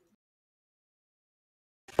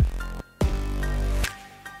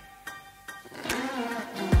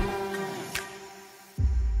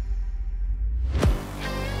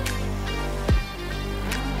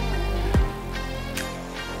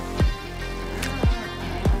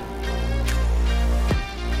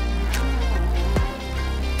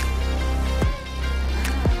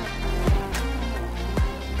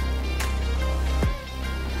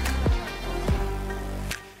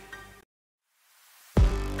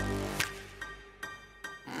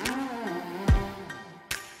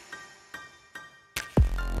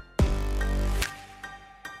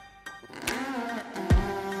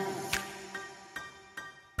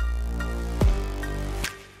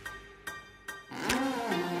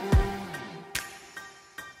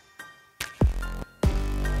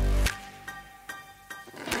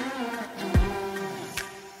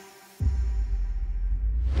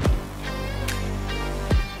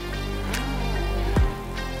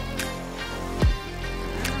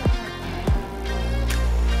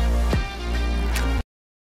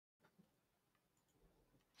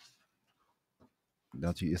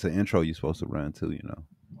 Don't you? It's an intro you're supposed to run too, you know.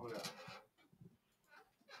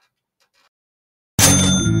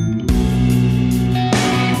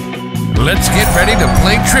 Let's get ready to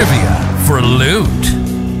play trivia for Loot.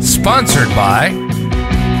 Sponsored by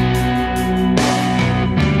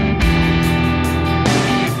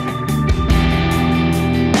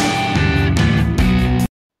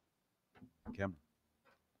Kim.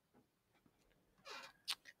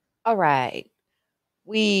 All right.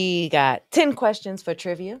 We got 10 questions for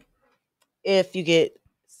trivia. If you get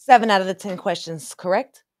 7 out of the 10 questions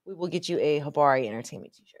correct, we will get you a Habari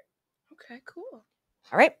Entertainment t-shirt. Okay, cool.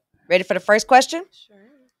 All right. Ready for the first question? Sure.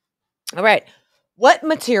 All right. What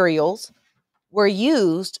materials were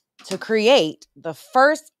used to create the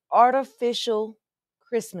first artificial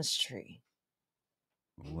Christmas tree?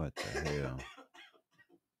 What the hell?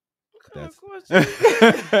 That's That's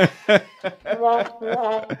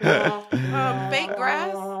fake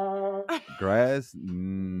grass. Grass?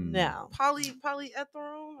 No.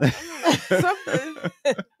 Polyetherone. I don't know, something.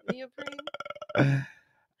 Neoprene.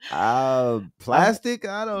 Plastic?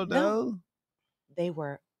 I don't No. know. They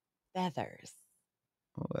were feathers.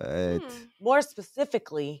 What? More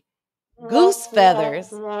specifically, goose feathers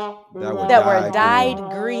that were dyed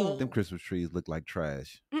green. Them Christmas trees look like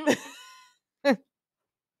trash.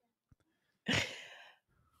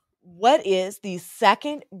 What is the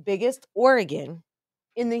second biggest organ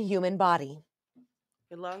in the human body?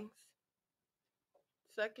 Your lungs.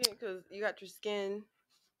 Second, because you got your skin.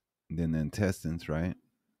 Then the intestines, right?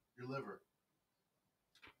 Your liver.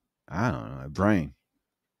 I don't know. Brain.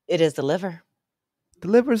 It is the liver. The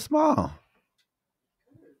liver's small.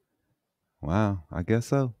 Wow, I guess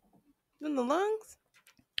so. Then the lungs.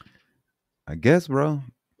 I guess, bro.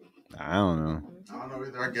 I don't know. I don't know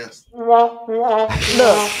either, I guess. Look,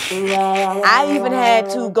 I even had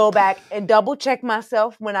to go back and double check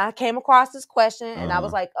myself when I came across this question, and I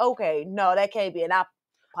was like, okay, no, that can't be. And I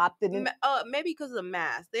popped it in. Maybe because of the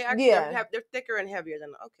mass. They actually they're thicker and heavier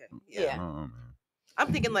than Yeah.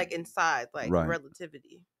 I'm thinking like inside, like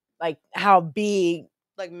relativity. Like how big.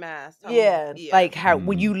 Like mass. Yeah. Like how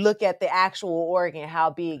when you look at the actual organ, how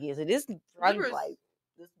big is it? It's probably like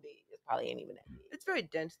this big. It probably ain't even that big. It's very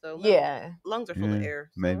dense though. Yeah. Lungs are full of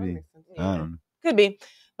air. So maybe. I don't know. Could be.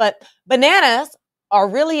 But bananas are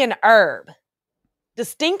really an herb.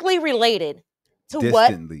 Distinctly related to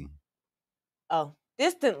Distantly. what? Oh,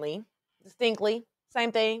 distantly. Distinctly.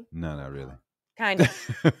 Same thing. No, not really. Kind of.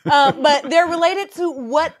 But they're related to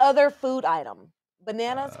what other food item?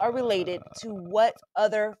 Bananas are related to what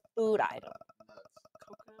other food item?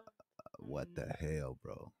 What the hell,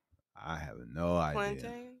 bro? I have no idea.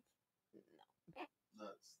 Plantain?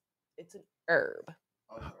 Nuts. It's an herb.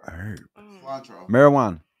 Herb. Cilantro.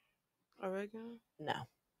 Marijuana. Oregano? No.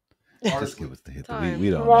 Just give us the hit.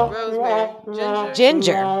 We don't know. Rosemary.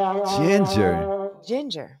 Ginger.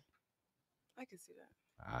 Ginger. I can see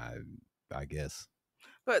that. I guess.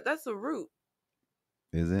 But that's a root.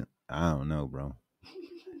 Is it? I don't know, bro.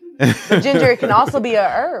 But ginger can also be a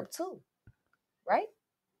herb too, right?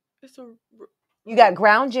 It's a. You got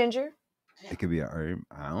ground ginger. It could be a herb.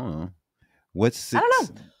 I don't know. What's 6? I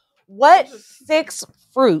don't know. What 6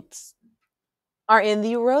 fruits are in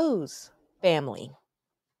the rose family?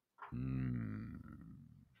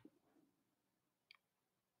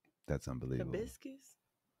 That's unbelievable. Hibiscus.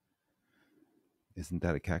 Isn't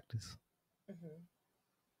that a cactus?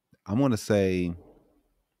 I'm gonna say.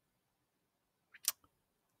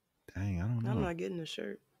 Dang, I don't know. I'm not getting a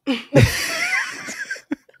shirt.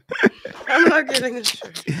 I'm not getting a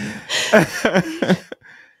shirt.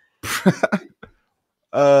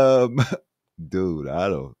 Dude, I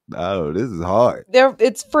don't. This is hard.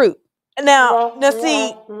 It's fruit. Now, see,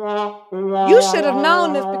 you should have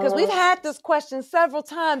known this because we've had this question several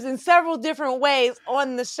times in several different ways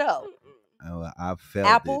on the show. I felt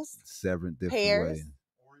apples, it several different pears, ways.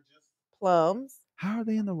 plums. How are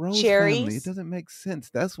they in the rose cherries, family? It doesn't make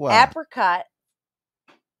sense. That's why. Apricot.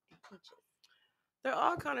 They're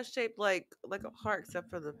all kind of shaped like a heart,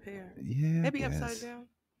 except for the pear. Yeah. Maybe upside down.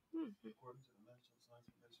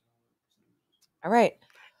 All right.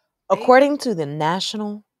 According to the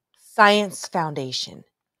National Science Foundation,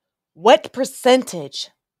 what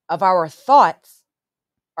percentage of our thoughts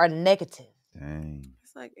are negative? Dang.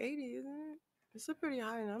 It's like 80, isn't it? It's a pretty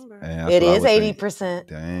high number. It is 80%.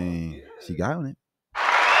 Dang. She got it.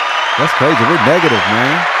 That's crazy. We're negative,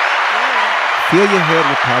 man. Fill your head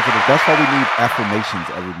with positive. That's why we need affirmations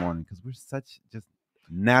every morning, because we're such just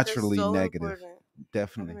naturally so negative. Important.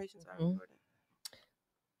 Definitely. Affirmations are important.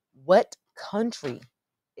 What country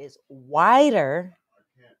is wider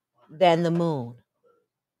than the moon?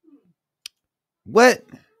 What?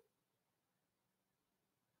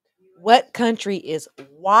 What country is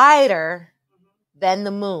wider than the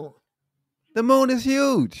moon? The moon is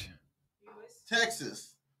huge.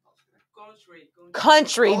 Texas.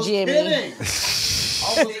 Country, I was Jimmy. kidding.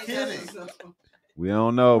 I was kidding. We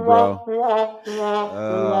don't know, bro.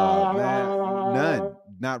 Man, none.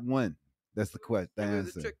 Not one. That's the question. The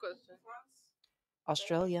answer.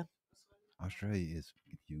 Australia. Australia is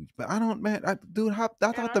huge, but I don't, man. I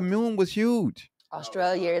thought the moon was huge.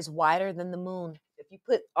 Australia is wider than the moon. If you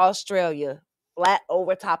put Australia flat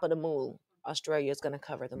over top of the moon, Australia is going to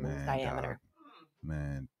cover the moon's diameter.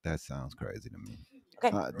 Man, that sounds crazy to me.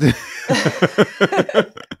 Okay.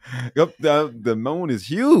 The moon is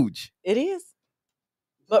huge. It is.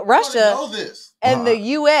 But Russia and the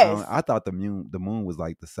U.S. I thought the moon was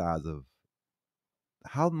like the size of,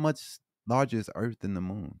 how much larger is Earth than the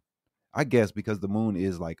moon? I guess because the moon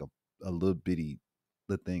is like a little bitty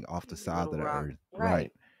little thing off the side of the Earth.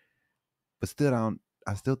 Right. But still,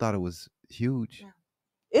 I still thought it was huge. Yeah.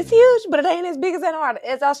 It's huge, but it ain't as big as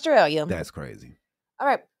Antarctica. It's Australia. That's crazy. All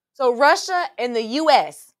right. So Russia and the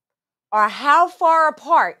U.S. are how far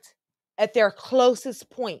apart at their closest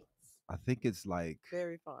points? I think it's like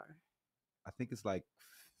very far. I think it's like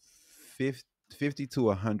 50 to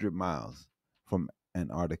 100 miles from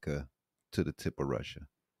Antarctica to the tip of Russia.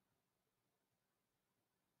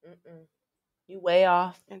 You way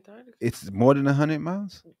off. Antarctica. It's more than 100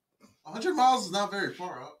 miles? 100 miles is not very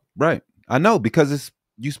far up. Right. I know, because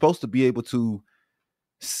you're supposed to be able to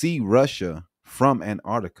see Russia from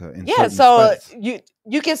Antarctica. Yeah, so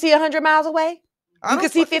you can see 100 miles away? You can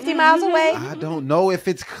see 50 miles away? I don't know if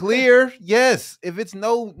it's clear. Yes. If it's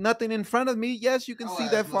nothing in front of me, yes, you can see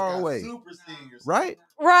that far away. Right?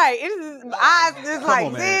 Right. It's eyes just like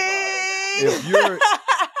on, this.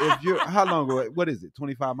 If you're how long away? What is it?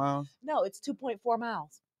 25 miles? No, it's 2.4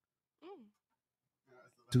 miles.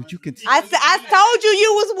 Dude, you can I told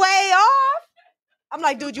you was way off. I'm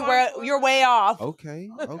like, dude, you're way off. Okay.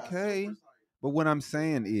 But what I'm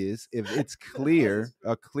saying is, if it's clear,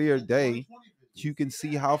 a clear day, you can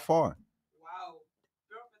see how far. Wow.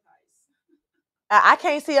 I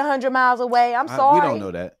can't see 100 miles away. I'm sorry. We don't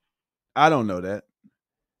know that. I don't know that.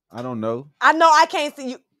 I don't know. I know I can't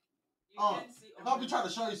see you. If I'll be trying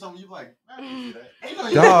to show you something, you're like, man, I can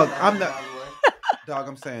see that. Dog, I'm not. Dog,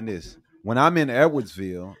 I'm saying this. When I'm in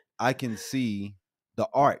Edwardsville, I can see the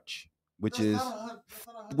arch, which is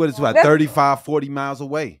what is about 35, 40 miles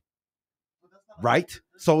away. Right?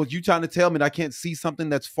 So you trying to tell me that I can't see something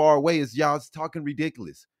that's far away is y'all's talking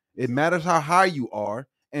ridiculous. It matters how high you are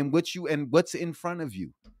and what's in front of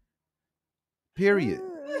you. Period.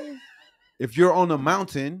 If you're on a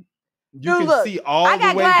mountain, you can see all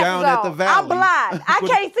the way down at the valley. I'm blind. I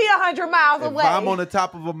can't see 100 miles away. If I'm on the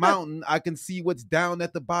top of a mountain, I can see what's down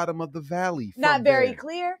at the bottom of the valley. Not very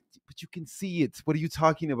clear. But you can see it. What are you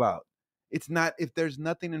talking about? It's not, if there's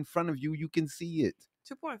nothing in front of you, you can see it.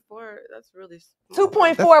 2.4, that's really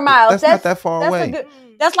 2.4 miles. That's not that far away.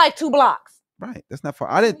 That's like 2 blocks. Right. That's not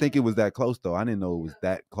far. I didn't think it was that close, though. I didn't know it was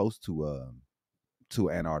that close to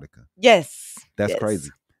Antarctica. Yes. That's crazy.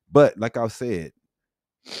 But like I said,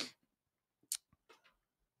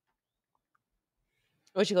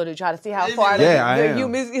 what you gonna do? Try to see how far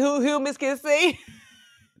humans can see?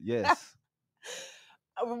 Yes.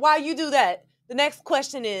 While you do that, the next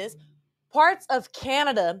question is: parts of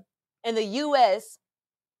Canada and the U.S.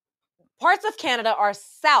 Parts of Canada are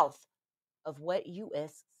south of what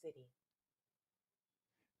U.S. city?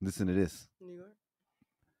 Listen to this. New York.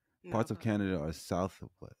 Parts of Canada are south of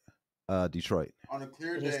what? Detroit. On a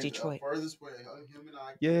clear day, Detroit. Furthest way, human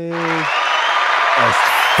eye. Yay! As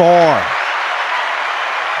far.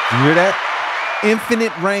 You hear that?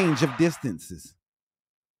 Infinite range of distances.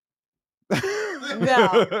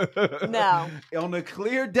 No. On a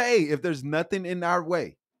clear day, if there's nothing in our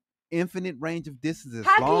way, infinite range of distances.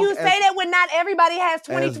 How can you say that when not everybody has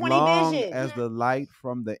 20/20 vision? As long as the light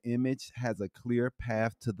from the image has a clear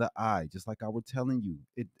path to the eye, just like I was telling you,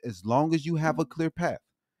 as long as you have a clear path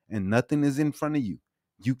and nothing is in front of you,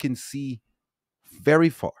 you can see very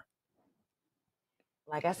far.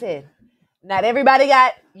 Like I said, not everybody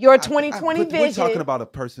got your 20/20 vision. We're talking about a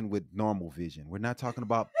person with normal vision. We're not talking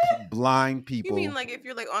about blind people. You mean like if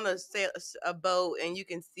you're like on a boat and you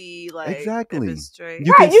can see like exactly if it's straight.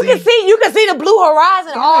 You can see the blue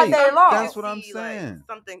horizon all day long. That's what I'm saying. Like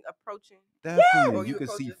something approaching. Definitely, you can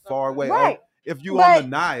see far away. Right. If you on the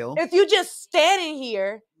Nile, if you just standing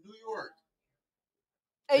here, New York,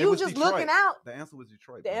 and you just Detroit. looking out. The answer was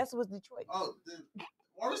Detroit. The answer was Detroit. Oh,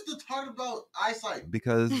 why are we still talking about eyesight?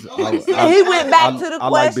 Because he went back to the question. I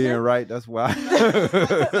like being right. That's why.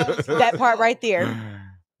 That part right there.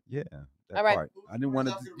 Yeah. All right. Part. I didn't want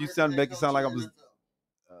to. You make it sound like I was.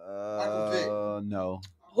 No.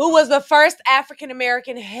 Who was the first African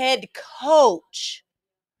American head coach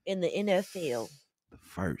in the NFL?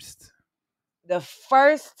 The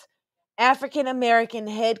first African American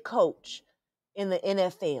head coach in the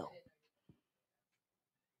NFL.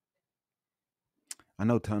 I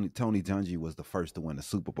know Tony Dungy was the first to win the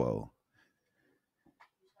Super Bowl.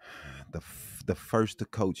 The first to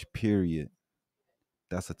coach, period.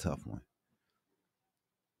 That's a tough one.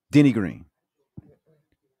 Denny Green.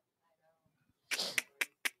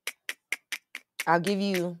 I'll give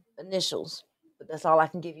you initials, but that's all I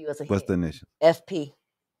can give you as a What's hint. the initial? FP.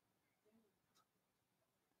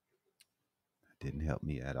 Didn't help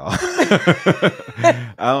me at all.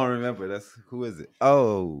 I don't remember. Who is it?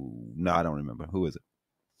 Oh, no, I don't remember. Who is it?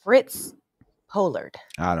 Fritz Pollard.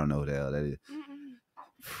 I don't know who the hell that is.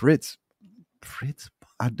 Fritz.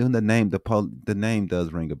 I do the name. The name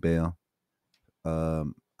does ring a bell. I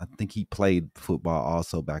think he played football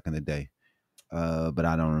also back in the day, but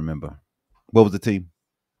I don't remember. What was the team?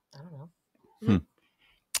 I don't know.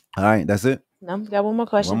 All right, that's it. No, got one more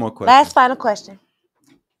question. One more question. Last final question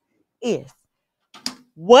is: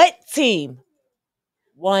 what team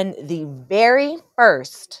won the very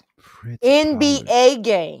first NBA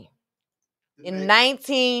game in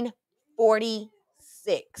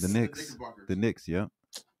 1946? The Knicks, yeah.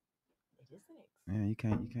 Yeah, you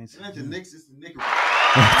can't It's not the Knicks, it's the Knickerbockers.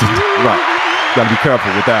 Right. You gotta be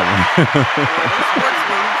careful with that one.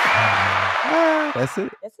 That's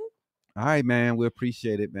it. All right, man. We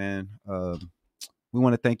appreciate it, man. We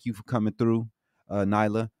want to thank you for coming through,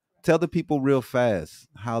 Nalah. Tell the people real fast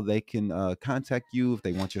how they can contact you if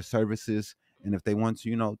they want your services and if they want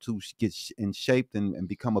to get in shape and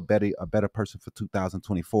become a better person for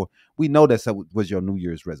 2024. We know that was your New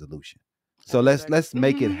Year's resolution. So let's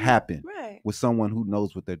make it happen with someone who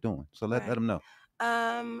knows what they're doing. So let them know.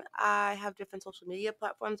 I have different social media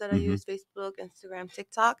platforms that I use: Facebook, Instagram,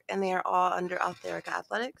 TikTok, and they are all under Altheric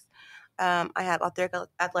Athletics. I have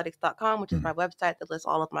Althericathletics.com, which is my website that lists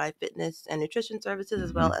all of my fitness and nutrition services,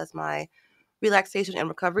 as well as my relaxation and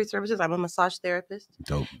recovery services. I'm a massage therapist.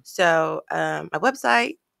 Dope. So my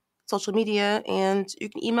website, social media, and you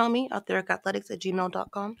can email me,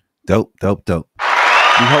 althericathletics@gmail.com. Dope. We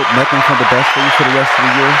hope nothing but the best for you for the rest of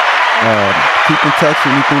the year. Keep in touch.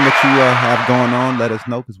 Anything that you have going on, let us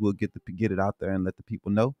know because we'll get it out there and let the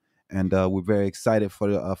people know. And we're very excited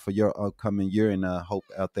for your upcoming year, and hope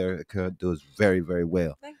Altheric does very, very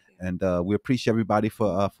well. Thank you. And we appreciate everybody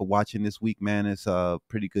for watching this week, man. It's a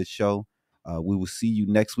pretty good show. We will see you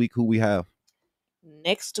next week. Who we have?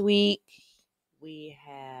 Next week we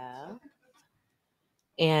have,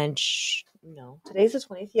 today's the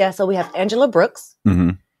 20th. Yeah, so we have Angela Brooks,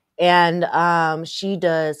 and she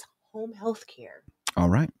does home health care. All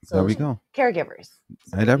right, so there we go. Caregivers.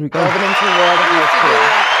 Hey, there we go. Delving into the world of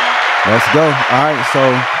healthcare. Let's go. All right, so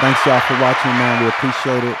thanks y'all for watching, man. We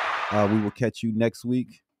appreciate it. We will catch you next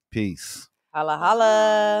week. Peace. Holla,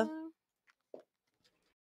 holla.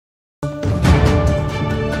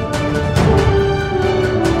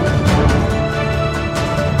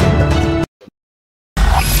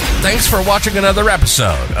 Thanks for watching another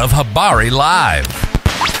episode of Habari Live.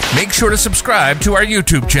 Make sure to subscribe to our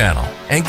YouTube channel and